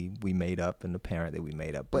that we made up and the parent that we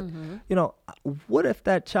made up. But what if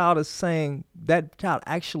that child is saying, that child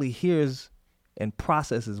actually hears and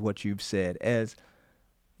processes what you've said as,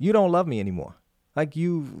 you don't love me anymore. Like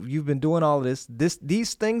you've been doing all of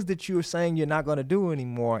these things that you're saying you're not going to do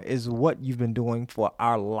anymore is what you've been doing for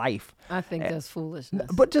our life. I think that's foolishness.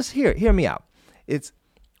 But just hear me out. It's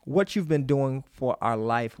what you've been doing for our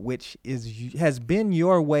life, which has been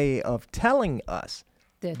your way of telling us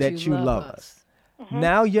that you love us.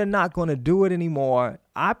 Now you're not going to do it anymore.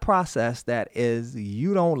 I process that as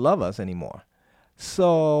you don't love us anymore.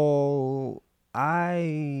 So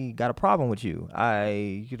I got a problem with you.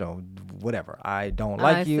 Whatever. I don't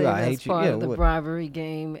like you. I hate you. Part of the bribery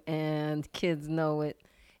game, and kids know it.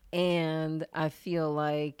 And I feel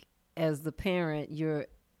like as the parent, you're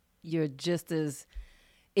just as,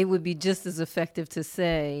 it would be just as effective to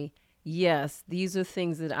say, yes, these are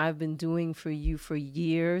things that I've been doing for you for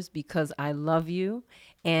years because I love you.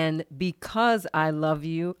 And because I love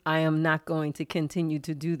you, I am not going to continue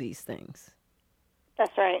to do these things.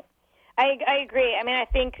 That's right. I agree. I mean, I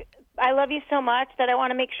think I love you so much that I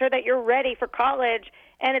want to make sure that you're ready for college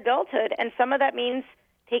and adulthood. And some of that means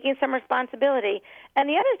taking some responsibility. And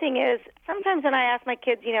the other thing is, sometimes when I ask my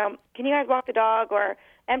kids, can you guys walk the dog or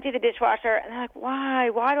empty the dishwasher? And they're like,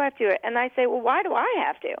 why? Why do I have to do it? And I say, well, why do I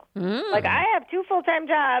have to? Like, I have 2 full-time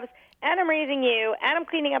jobs, and I'm raising you, and I'm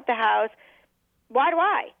cleaning up the house. Why do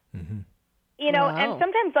I? Wow. And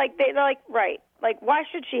sometimes, like, they're like, right. Like, why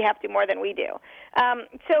should she have to more than we do?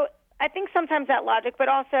 So I think sometimes that logic, but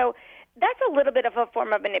also that's a little bit of a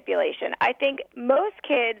form of manipulation. I think most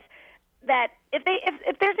kids that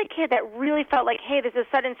if there's a kid that really felt like, hey, there's a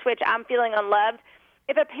sudden switch, I'm feeling unloved,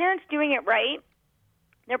 if a parent's doing it right,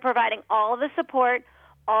 they're providing all the support,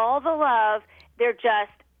 all the love, they're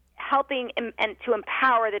just helping and to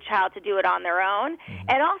empower the child to do it on their own.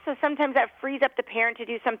 And also sometimes that frees up the parent to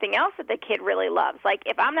do something else that the kid really loves. Like,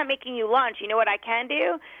 if I'm not making you lunch, you know what I can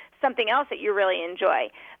do? Something else that you really enjoy.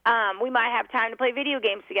 We might have time to play video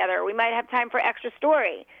games together. We might have time for extra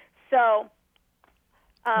story. So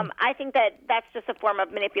I think that's just a form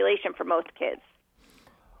of manipulation for most kids.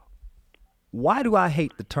 Why do I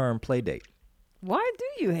hate the term play date? Why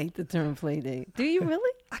do you hate the term play date? Do you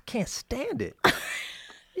really? I can't stand it.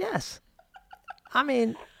 Yes. I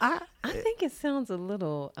mean, I think it sounds a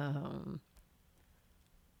little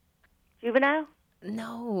juvenile?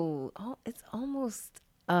 No. Oh, it's almost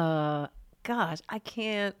gosh, I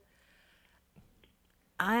can't.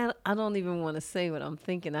 I don't even want to say what I'm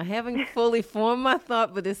thinking. I haven't fully formed my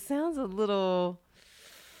thought, but it sounds a little.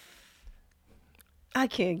 I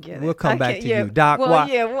can't get it. We'll come back to you, Doc. Well, why?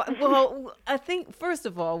 yeah. Well, I think first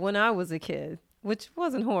of all, when I was a kid, which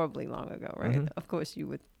wasn't horribly long ago, right? Of course, you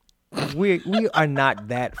would. We are not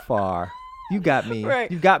that far. You got me. Right.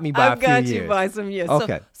 You got me by I've a few got years. you by some years.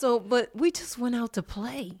 Okay. But we just went out to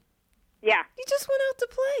play. Yeah. You just went out to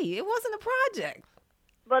play. It wasn't a project.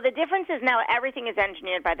 Well, the difference is now everything is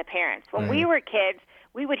engineered by the parents. When we were kids,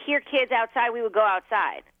 we would hear kids outside. We would go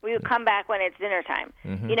outside. We would come back when it's dinner time.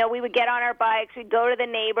 We would get on our bikes. We'd go to the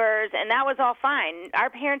neighbors, and that was all fine. Our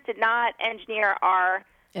parents did not engineer our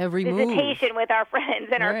Every visitation with our friends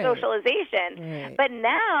and our Right. socialization. Right. But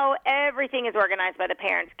now everything is organized by the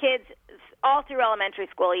parents. Kids, all through elementary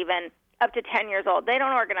school even, up to 10 years old. They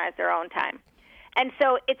don't organize their own time. And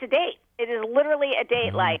so it's a date. It is literally a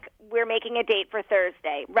date, like we're making a date for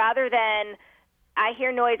Thursday, rather than I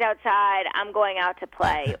hear noise outside, I'm going out to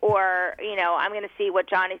play, or, I'm going to see what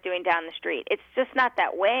Johnny's doing down the street. It's just not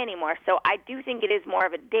that way anymore. So I do think it is more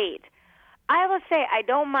of a date. I will say I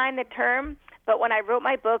don't mind the term, but when I wrote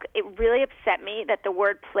my book, it really upset me that the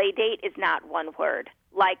word play date is not one word.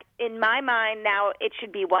 Like, in my mind now, it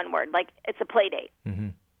should be one word. Like, it's a play date. Mm-hmm.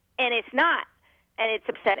 And it's not. And it's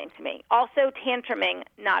upsetting to me. Also, tantruming,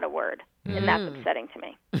 not a word. And that's upsetting to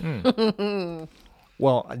me.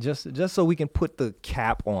 Well, just so we can put the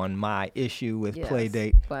cap on my issue with play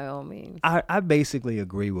date. By all means. I basically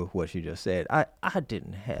agree with what you just said. I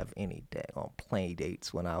didn't have any daggone play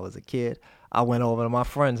dates when I was a kid. I went over to my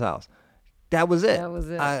friend's house. That was it.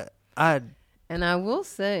 And I will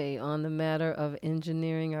say, on the matter of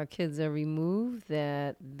engineering our kids every move,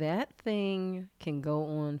 that thing can go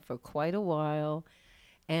on for quite a while.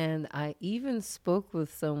 And I even spoke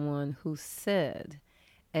with someone who said,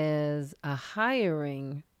 as a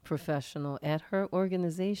hiring professional at her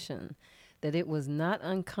organization, that it was not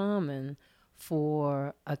uncommon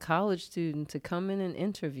for a college student to come in and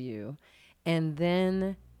interview and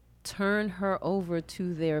then turn her over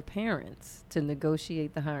to their parents to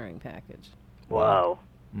negotiate the hiring package. Whoa.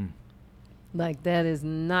 Like, that is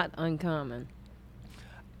not uncommon.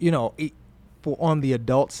 For on the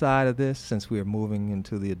adult side of this, since we are moving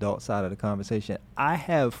into the adult side of the conversation, I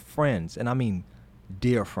have friends, and I mean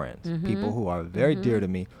dear friends, people who are very dear to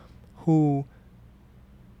me, who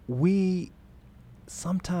we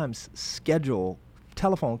sometimes schedule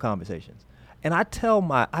telephone conversations. And I tell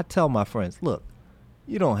my friends, look,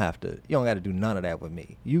 you don't got to do none of that with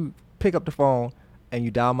me. You pick up the phone and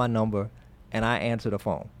you dial my number and I answer the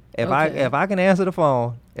phone. If I can answer the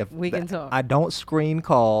phone, we can talk. I don't screen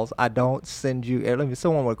calls. I don't send you. If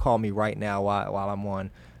someone would call me right now while I'm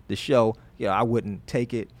on the show, I wouldn't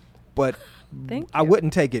take it. But I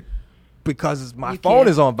wouldn't take it because my phone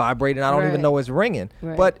is on vibrate and I don't even know it's ringing.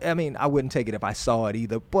 Right. But I mean, I wouldn't take it if I saw it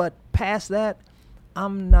either. But past that,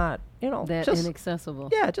 I'm not. That just inaccessible.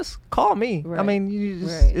 Yeah, just call me. Right. I mean,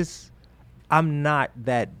 I'm not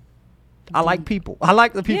that. I like people. I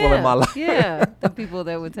like the people in my life. Yeah, the people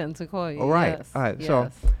that would tend to call you. All right. Yes. All right.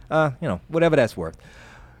 Yes. So, whatever that's worth.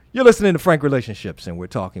 You're listening to Frank Relationships, and we're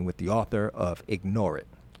talking with the author of Ignore It,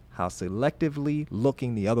 How Selectively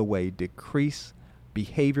Looking the Other Way Decrease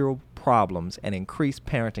Behavioral Problems and Increase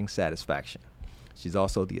Parenting Satisfaction. She's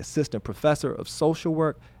also the assistant professor of social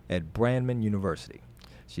work at Brandman University.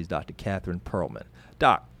 She's Dr. Catherine Pearlman.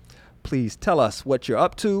 Doc, please tell us what you're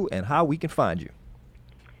up to and how we can find you.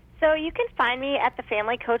 So you can find me at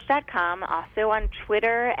thefamilycoach.com, also on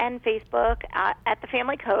Twitter and Facebook at The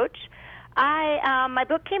Family Coach. My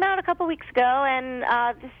book came out a couple weeks ago, and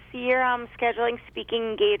this year I'm scheduling speaking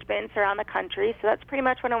engagements around the country, so that's pretty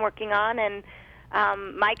much what I'm working on. And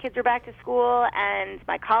my kids are back to school, and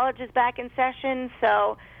my college is back in session,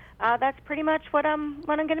 so that's pretty much what I'm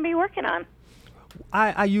going to be working on.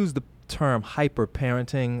 I used the term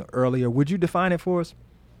hyper-parenting earlier. Would you define it for us?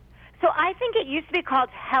 So I think it used to be called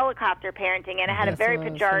helicopter parenting, and it had a very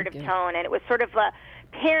pejorative tone, and it was sort of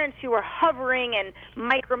parents who were hovering and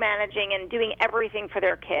micromanaging and doing everything for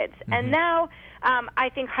their kids. Mm-hmm. And now I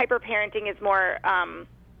think hyper-parenting is more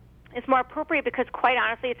appropriate because, quite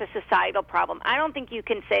honestly, it's a societal problem. I don't think you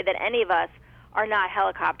can say that any of us are not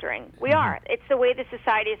helicoptering. We are. It's the way the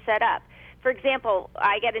society is set up. For example,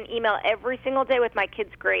 I get an email every single day with my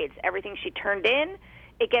kid's grades, everything she turned in.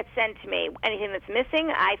 It gets sent to me. Anything that's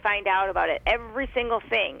missing, I find out about it. Every single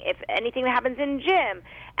thing. If anything that happens in gym,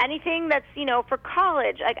 anything that's, for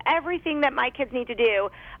college, like everything that my kids need to do,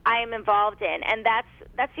 I am involved in. And that's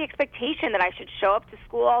the expectation, that I should show up to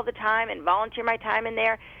school all the time and volunteer my time in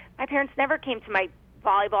there. My parents never came to my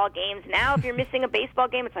volleyball games. Now, if you're missing a baseball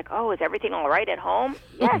game, it's like, oh, is everything all right at home?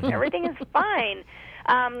 Yes, everything is fine.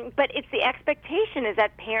 But it's the expectation is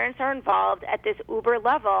that parents are involved at this uber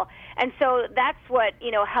level. And so that's what,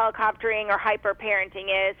 helicoptering or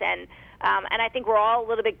hyper-parenting is. And I think we're all a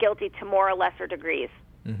little bit guilty to more or lesser degrees.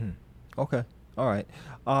 Mm-hmm. Okay. All right.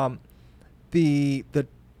 The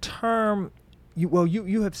term,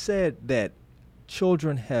 you have said that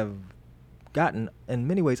children have gotten, in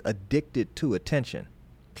many ways, addicted to attention.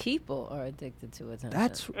 People are addicted to attention.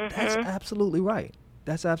 That's absolutely right.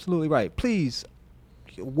 That's absolutely right. Please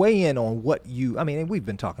weigh in on what and we've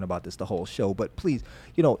been talking about this the whole show, but please,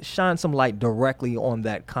 shine some light directly on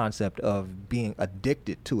that concept of being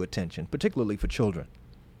addicted to attention, particularly for children.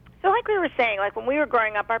 So like we were saying, like when we were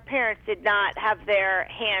growing up, our parents did not have their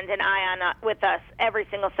hand and eye on with us every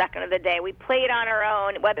single second of the day. We played on our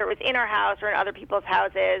own, whether it was in our house or in other people's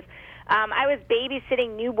houses. I was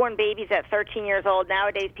babysitting newborn babies at 13 years old.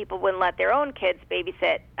 Nowadays, people wouldn't let their own kids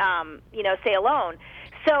babysit, stay alone.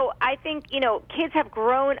 So I think, kids have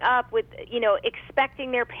grown up with,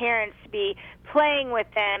 expecting their parents to be playing with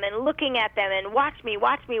them and looking at them and watch me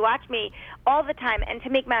all the time. And to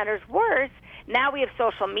make matters worse, now we have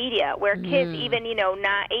social media where kids, even, 8,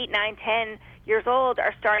 9, 10 years old,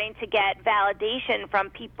 are starting to get validation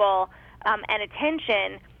from people and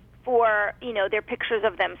attention for, their pictures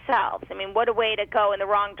of themselves. I mean, what a way to go in the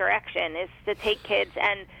wrong direction is to take kids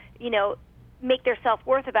and, make their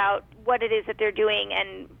self-worth about what it is that they're doing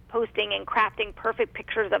and posting and crafting perfect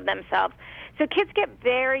pictures of themselves. So kids get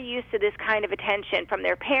very used to this kind of attention from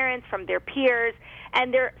their parents, from their peers,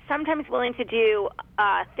 and they're sometimes willing to do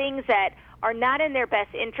things that are not in their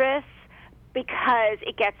best interests because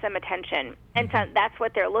it gets them attention. And so that's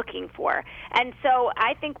what they're looking for. And so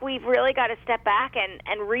I think we've really got to step back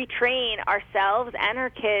and retrain ourselves and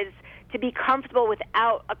our kids to be comfortable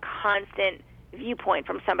without a constant viewpoint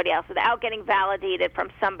from somebody else, without getting validated from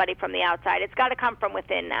somebody from the outside. It's got to come from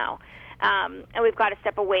within now. And we've got to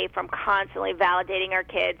step away from constantly validating our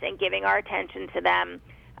kids and giving our attention to them,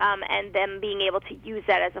 and them being able to use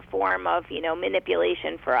that as a form of,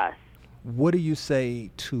 manipulation for us. What do you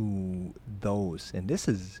say to those? And this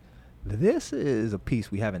is a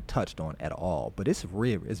piece we haven't touched on at all, but it's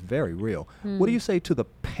real. It's very real. What do you say to the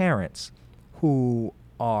parents who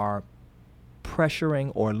are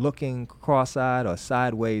pressuring or looking cross-eyed or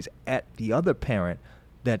sideways at the other parent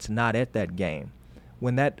that's not at that game?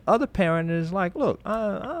 When that other parent is like, look,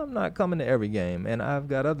 I'm not coming to every game, and I've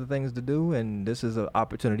got other things to do, and this is an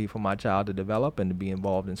opportunity for my child to develop and to be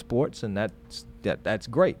involved in sports, and that's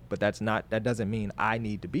great, but that doesn't mean I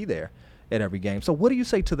need to be there at every game. So what do you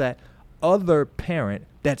say to that other parent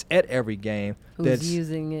that's at every game who's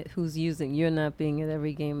using you're not being at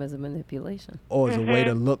every game as a manipulation or as a way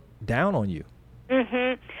to look down on you?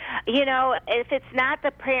 If it's not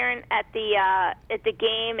the parent at the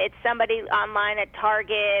game, it's somebody online at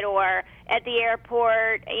Target or at the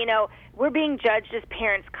airport. We're being judged as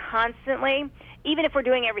parents constantly, even if we're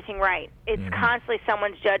doing everything right. It's constantly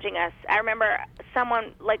someone's judging us. I remember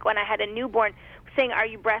someone, like when I had a newborn, saying, "Are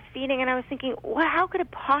you breastfeeding?" And I was thinking, well, how could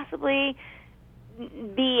it possibly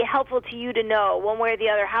be helpful to you to know one way or the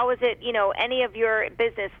other? How is it, any of your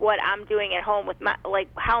business what I'm doing at home with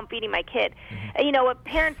how I'm feeding my kid?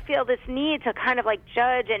 Parents feel this need to kind of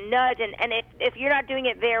judge and nudge, and if you're not doing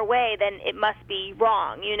it their way, then it must be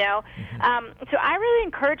wrong, So I really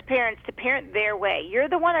encourage parents to parent their way. You're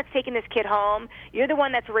the one that's taking this kid home. You're the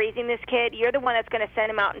one that's raising this kid. You're the one that's going to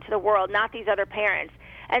send him out into the world, not these other parents.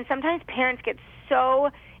 And sometimes parents get so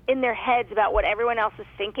in their heads about what everyone else is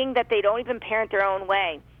thinking that they don't even parent their own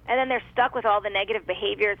way. And then they're stuck with all the negative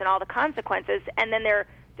behaviors and all the consequences, and then they're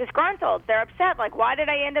disgruntled. They're upset, why did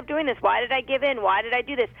I end up doing this? Why did I give in? Why did I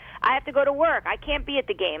do this? I have to go to work. I can't be at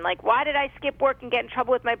the game. Why did I skip work and get in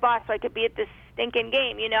trouble with my boss so I could be at this stinking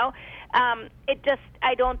game,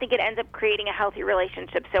 I don't think it ends up creating a healthy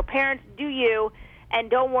relationship. So parents, do you, and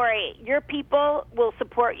don't worry. Your people will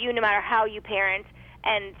support you no matter how you parent.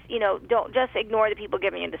 And, don't just ignore the people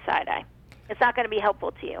giving you the side eye. It's not going to be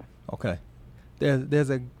helpful to you. Okay. There's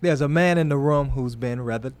a man in the room who's been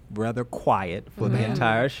rather quiet for the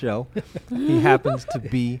entire show. He happens to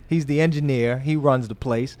be, he's the engineer. He runs the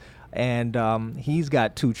place. And he's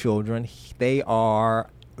got 2 children. They are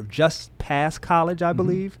just past college, I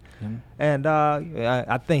believe. And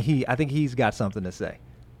I think he's got something to say.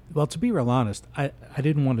 Well, to be real honest, I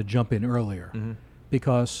didn't want to jump in earlier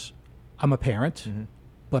because I'm a parent,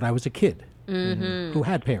 but I was a kid who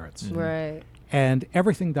had parents. Right. And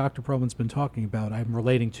everything Dr. Perlman's been talking about, I'm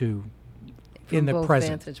relating to in the both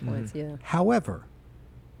present. vantage points, yeah. However,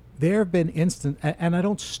 there have been and I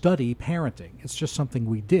don't study parenting. It's just something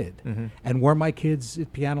we did. And were my kids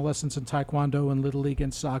at piano lessons and taekwondo and Little League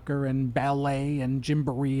and soccer and ballet and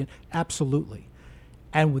gymboree? Absolutely.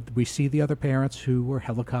 And we see the other parents who were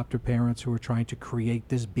helicopter parents who are trying to create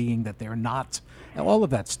this being that they're not, and all of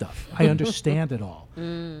that stuff. I understand it all.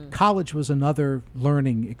 College was another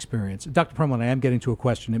learning experience. Dr. Perlman, I am getting to a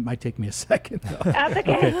question. It might take me a second. That's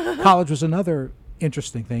okay. College was another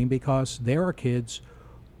interesting thing because there are kids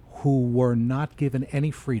who were not given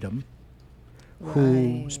any freedom,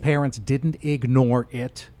 whose parents didn't ignore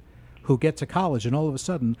it, who get to college and all of a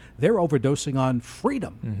sudden they're overdosing on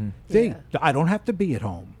freedom. I don't have to be at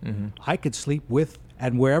home. I could sleep with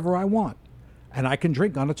and wherever I want, and I can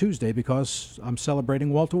drink on a Tuesday because I'm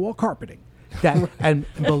celebrating wall-to-wall carpeting. And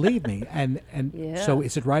believe me, and so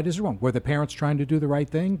is it right, is it wrong? Were the parents trying to do the right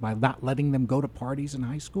thing by not letting them go to parties in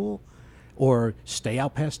high school or stay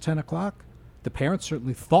out past 10 o'clock? The parents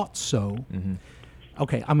certainly thought so.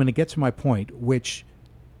 Okay, I'm going to get to my point, which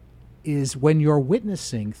is when you're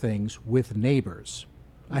witnessing things with neighbors.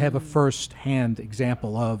 I have a first-hand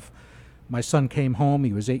example of my son came home.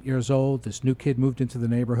 He was 8 years old. This new kid moved into the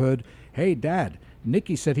neighborhood. Hey, Dad,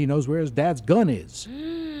 Nicky said he knows where his dad's gun is.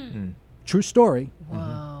 True story.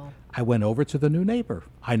 Wow. I went over to the new neighbor.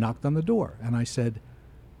 I knocked on the door, and I said,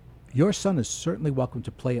 your son is certainly welcome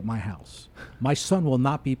to play at my house. My son will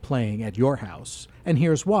not be playing at your house, and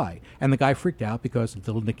here's why. And the guy freaked out because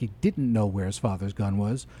little Nicky didn't know where his father's gun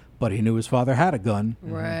was, but he knew his father had a gun.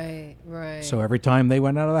 Right, right. So every time they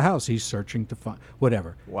went out of the house, he's searching to find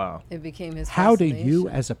whatever. Wow. It became his How do fascination. you,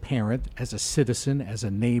 as a parent, as a citizen, as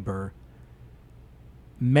a neighbor,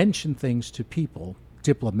 mention things to people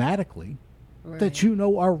diplomatically that you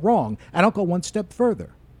know are wrong? And I'll go one step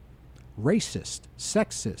further. Racist,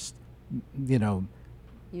 sexist, you name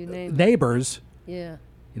it. neighbors. Yeah.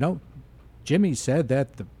 Jimmy said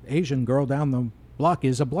that the Asian girl down the block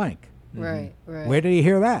is a blank. Right, right. Where did he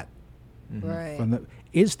hear that? Right.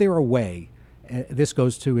 Is there a way, this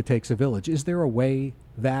goes to It Takes a Village, is there a way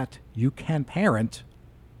that you can parent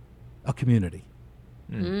a community?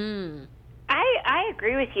 I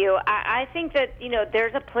agree with you. I think that,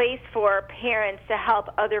 there's a place for parents to help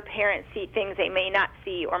other parents see things they may not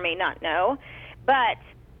see or may not know, but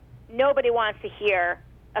nobody wants to hear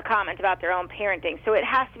a comment about their own parenting. So it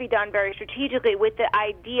has to be done very strategically with the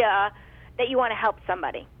idea that you want to help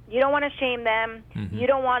somebody. You don't want to shame them. You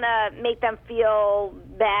don't want to make them feel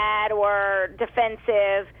bad or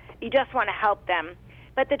defensive. You just want to help them.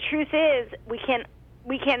 But the truth is, we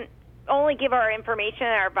can only give our information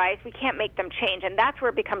and our advice. We can't make them change, and that's where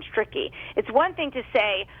it becomes tricky. It's one thing to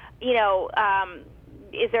say,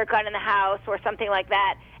 is there a gun in the house or something like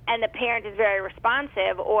that, and the parent is very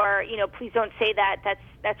responsive, or, please don't say that,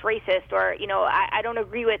 that's racist, or, I don't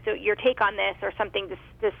agree with your take on this, or something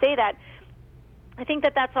to say that. I think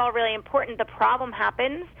that that's all really important. The problem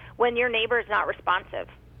happens when your neighbor is not responsive,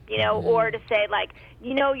 or to say, like,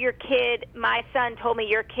 your kid, my son told me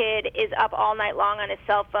your kid is up all night long on his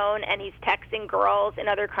cell phone and he's texting girls in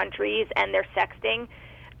other countries and they're sexting.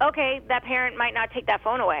 Okay, that parent might not take that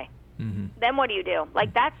phone away. Then what do you do?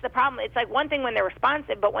 Like, that's the problem. It's like one thing when they're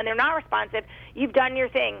responsive, but when they're not responsive, you've done your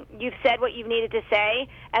thing. You've said what you've needed to say,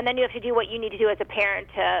 and then you have to do what you need to do as a parent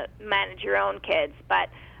to manage your own kids. But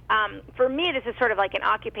for me, this is sort of like an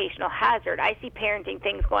occupational hazard. I see parenting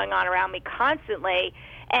things going on around me constantly,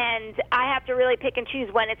 and I have to really pick and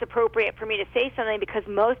choose when it's appropriate for me to say something, because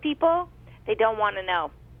most people, they don't want to know.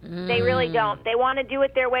 They really don't. They want to do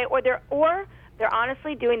it their way, or they're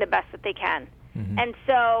honestly doing the best that they can. And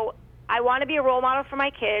so I want to be a role model for my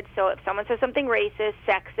kids. So if someone says something racist,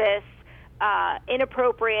 sexist,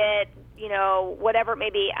 inappropriate, whatever it may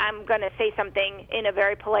be, I'm going to say something in a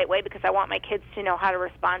very polite way, because I want my kids to know how to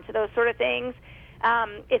respond to those sort of things.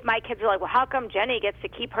 If my kids are like, well, how come Jenny gets to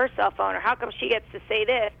keep her cell phone, or how come she gets to say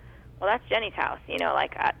this? Well, that's Jenny's house.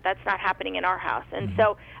 That's not happening in our house. And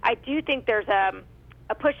so I do think there's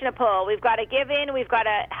a push and a pull. We've got to give in. We've got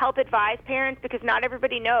to help advise parents, because not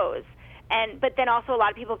everybody knows. But then also a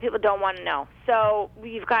lot of people don't want to know. So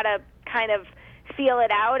you've got to kind of feel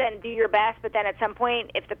it out and do your best, but then at some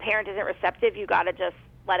point, if the parent isn't receptive, you got to just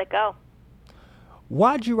let it go.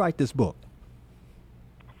 Why'd you write this book?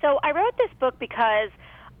 So I wrote this book because,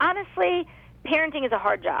 honestly, parenting is a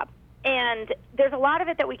hard job, and there's a lot of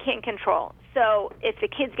it that we can't control. So if the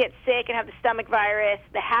kids get sick and have the stomach virus,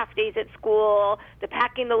 the half days at school, the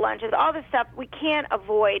packing the lunches, all this stuff, we can't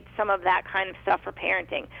avoid some of that kind of stuff for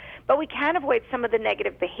parenting. But we can avoid some of the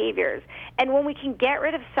negative behaviors. And when we can get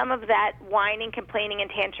rid of some of that whining, complaining, and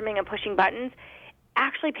tantruming and pushing buttons,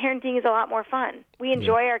 actually parenting is a lot more fun. We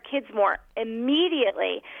enjoy our kids more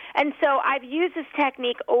immediately. And so I've used this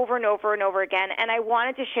technique over and over and over again, and I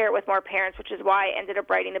wanted to share it with more parents, which is why I ended up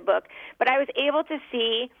writing the book. But I was able to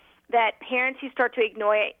see that parents who start to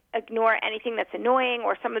ignore anything that's annoying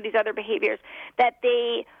or some of these other behaviors, that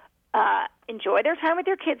they enjoy their time with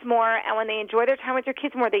their kids more, and when they enjoy their time with their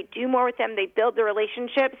kids more, they do more with them, they build the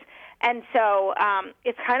relationships, and so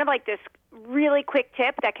it's kind of like this really quick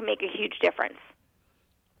tip that can make a huge difference.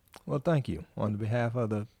 Well, thank you. On behalf of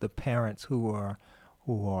the parents who are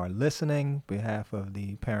listening, behalf of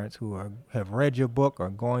the parents who have read your book or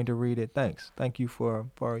going to read it, thanks. Thank you for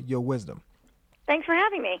your wisdom. Thanks for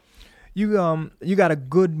having me. You got a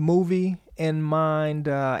good movie in mind,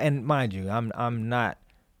 and mind you, I'm not.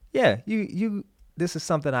 Yeah, you. This is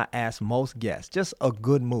something I ask most guests. Just a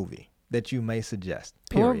good movie that you may suggest.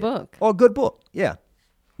 Period. Or a book. Or a good book. Yeah,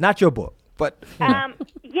 not your book, but.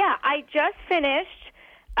 Yeah, I just finished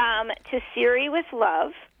To Siri with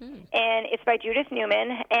Love, and it's by Judith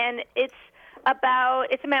Newman, and it's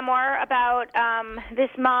it's a memoir about this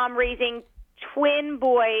mom raising twin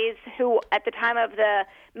boys who, at the time of the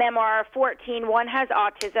memoir, are 14. One has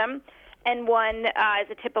autism, and one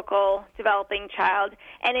is a typical developing child.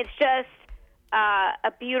 And it's just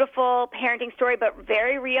a beautiful parenting story, but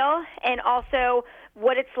very real, and also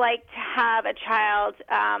what it's like to have a child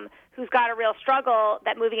who's got a real struggle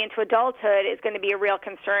that moving into adulthood is going to be a real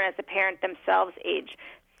concern as the parent themselves age.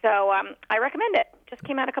 So I recommend it. Just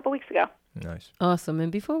came out a couple weeks ago. Nice. Awesome.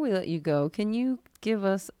 And before we let you go, can you give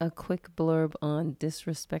us a quick blurb on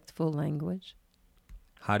disrespectful language?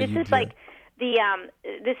 How do This you is do like it?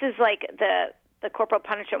 this is like the corporal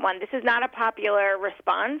punishment one. This is not a popular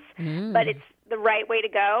response, but it's the right way to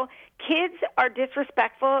go. Kids are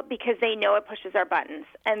disrespectful because they know it pushes our buttons.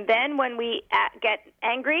 And then when we get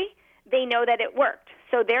angry, they know that it worked.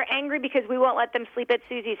 So they're angry because we won't let them sleep at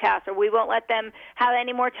Susie's house, or we won't let them have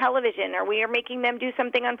any more television, or we are making them do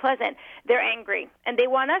something unpleasant. They're angry, and they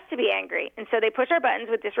want us to be angry. And so they push our buttons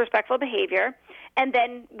with disrespectful behavior, and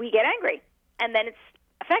then we get angry. And then it's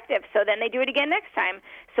effective. So then they do it again next time.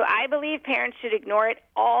 So I believe parents should ignore it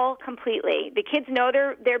all completely. The kids know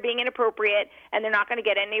they're being inappropriate, and they're not going to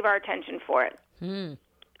get any of our attention for it.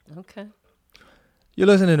 Okay. You're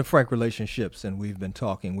listening to Frank Relationships, and we've been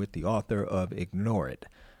talking with the author of Ignore It,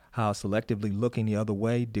 How Selectively Looking the Other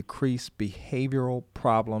Way Decrease Behavioral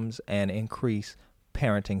Problems and Increase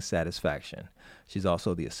Parenting Satisfaction. She's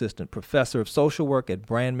also the assistant professor of social work at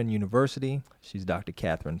Brandman University. She's Dr.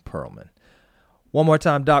 Catherine Pearlman. One more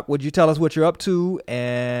time, Doc, would you tell us what you're up to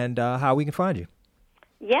and how we can find you?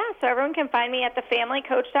 Yeah, so everyone can find me at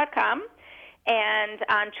thefamilycoach.com, and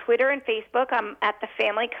on Twitter and Facebook, I'm at The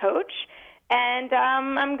Family Coach. And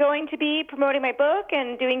I'm going to be promoting my book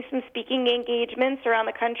and doing some speaking engagements around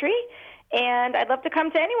the country. And I'd love to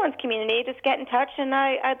come to anyone's community. Just get in touch, and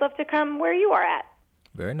I'd love to come where you are at.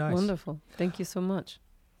 Very nice. Wonderful. Thank you so much.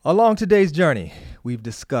 Along today's journey, we've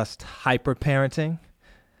discussed hyperparenting,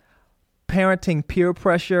 parenting peer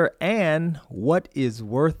pressure, and what is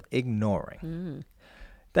worth ignoring.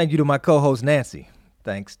 Thank you to my co-host, Nancy.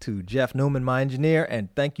 Thanks to Jeff Newman, my engineer,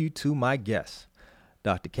 and thank you to my guest,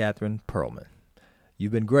 Dr. Catherine Pearlman.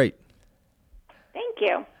 You've been great. Thank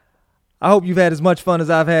you. I hope you've had as much fun as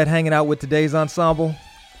I've had hanging out with today's ensemble.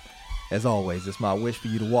 As always, it's my wish for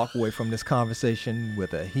you to walk away from this conversation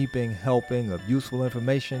with a heaping helping of useful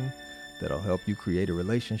information that'll help you create a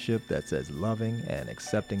relationship that's as loving and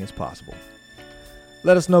accepting as possible.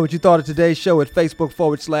 Let us know what you thought of today's show at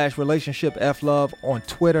Facebook.com/RelationshipFLove, on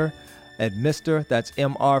Twitter at Mr. That's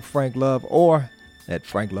Mr. Frank Love, or at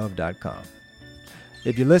FrankLove.com.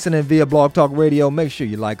 If you're listening via Blog Talk Radio, make sure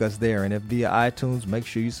you like us there. And if via iTunes, make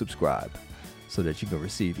sure you subscribe so that you can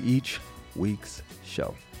receive each week's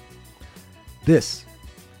show. This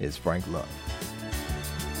is Frank Love.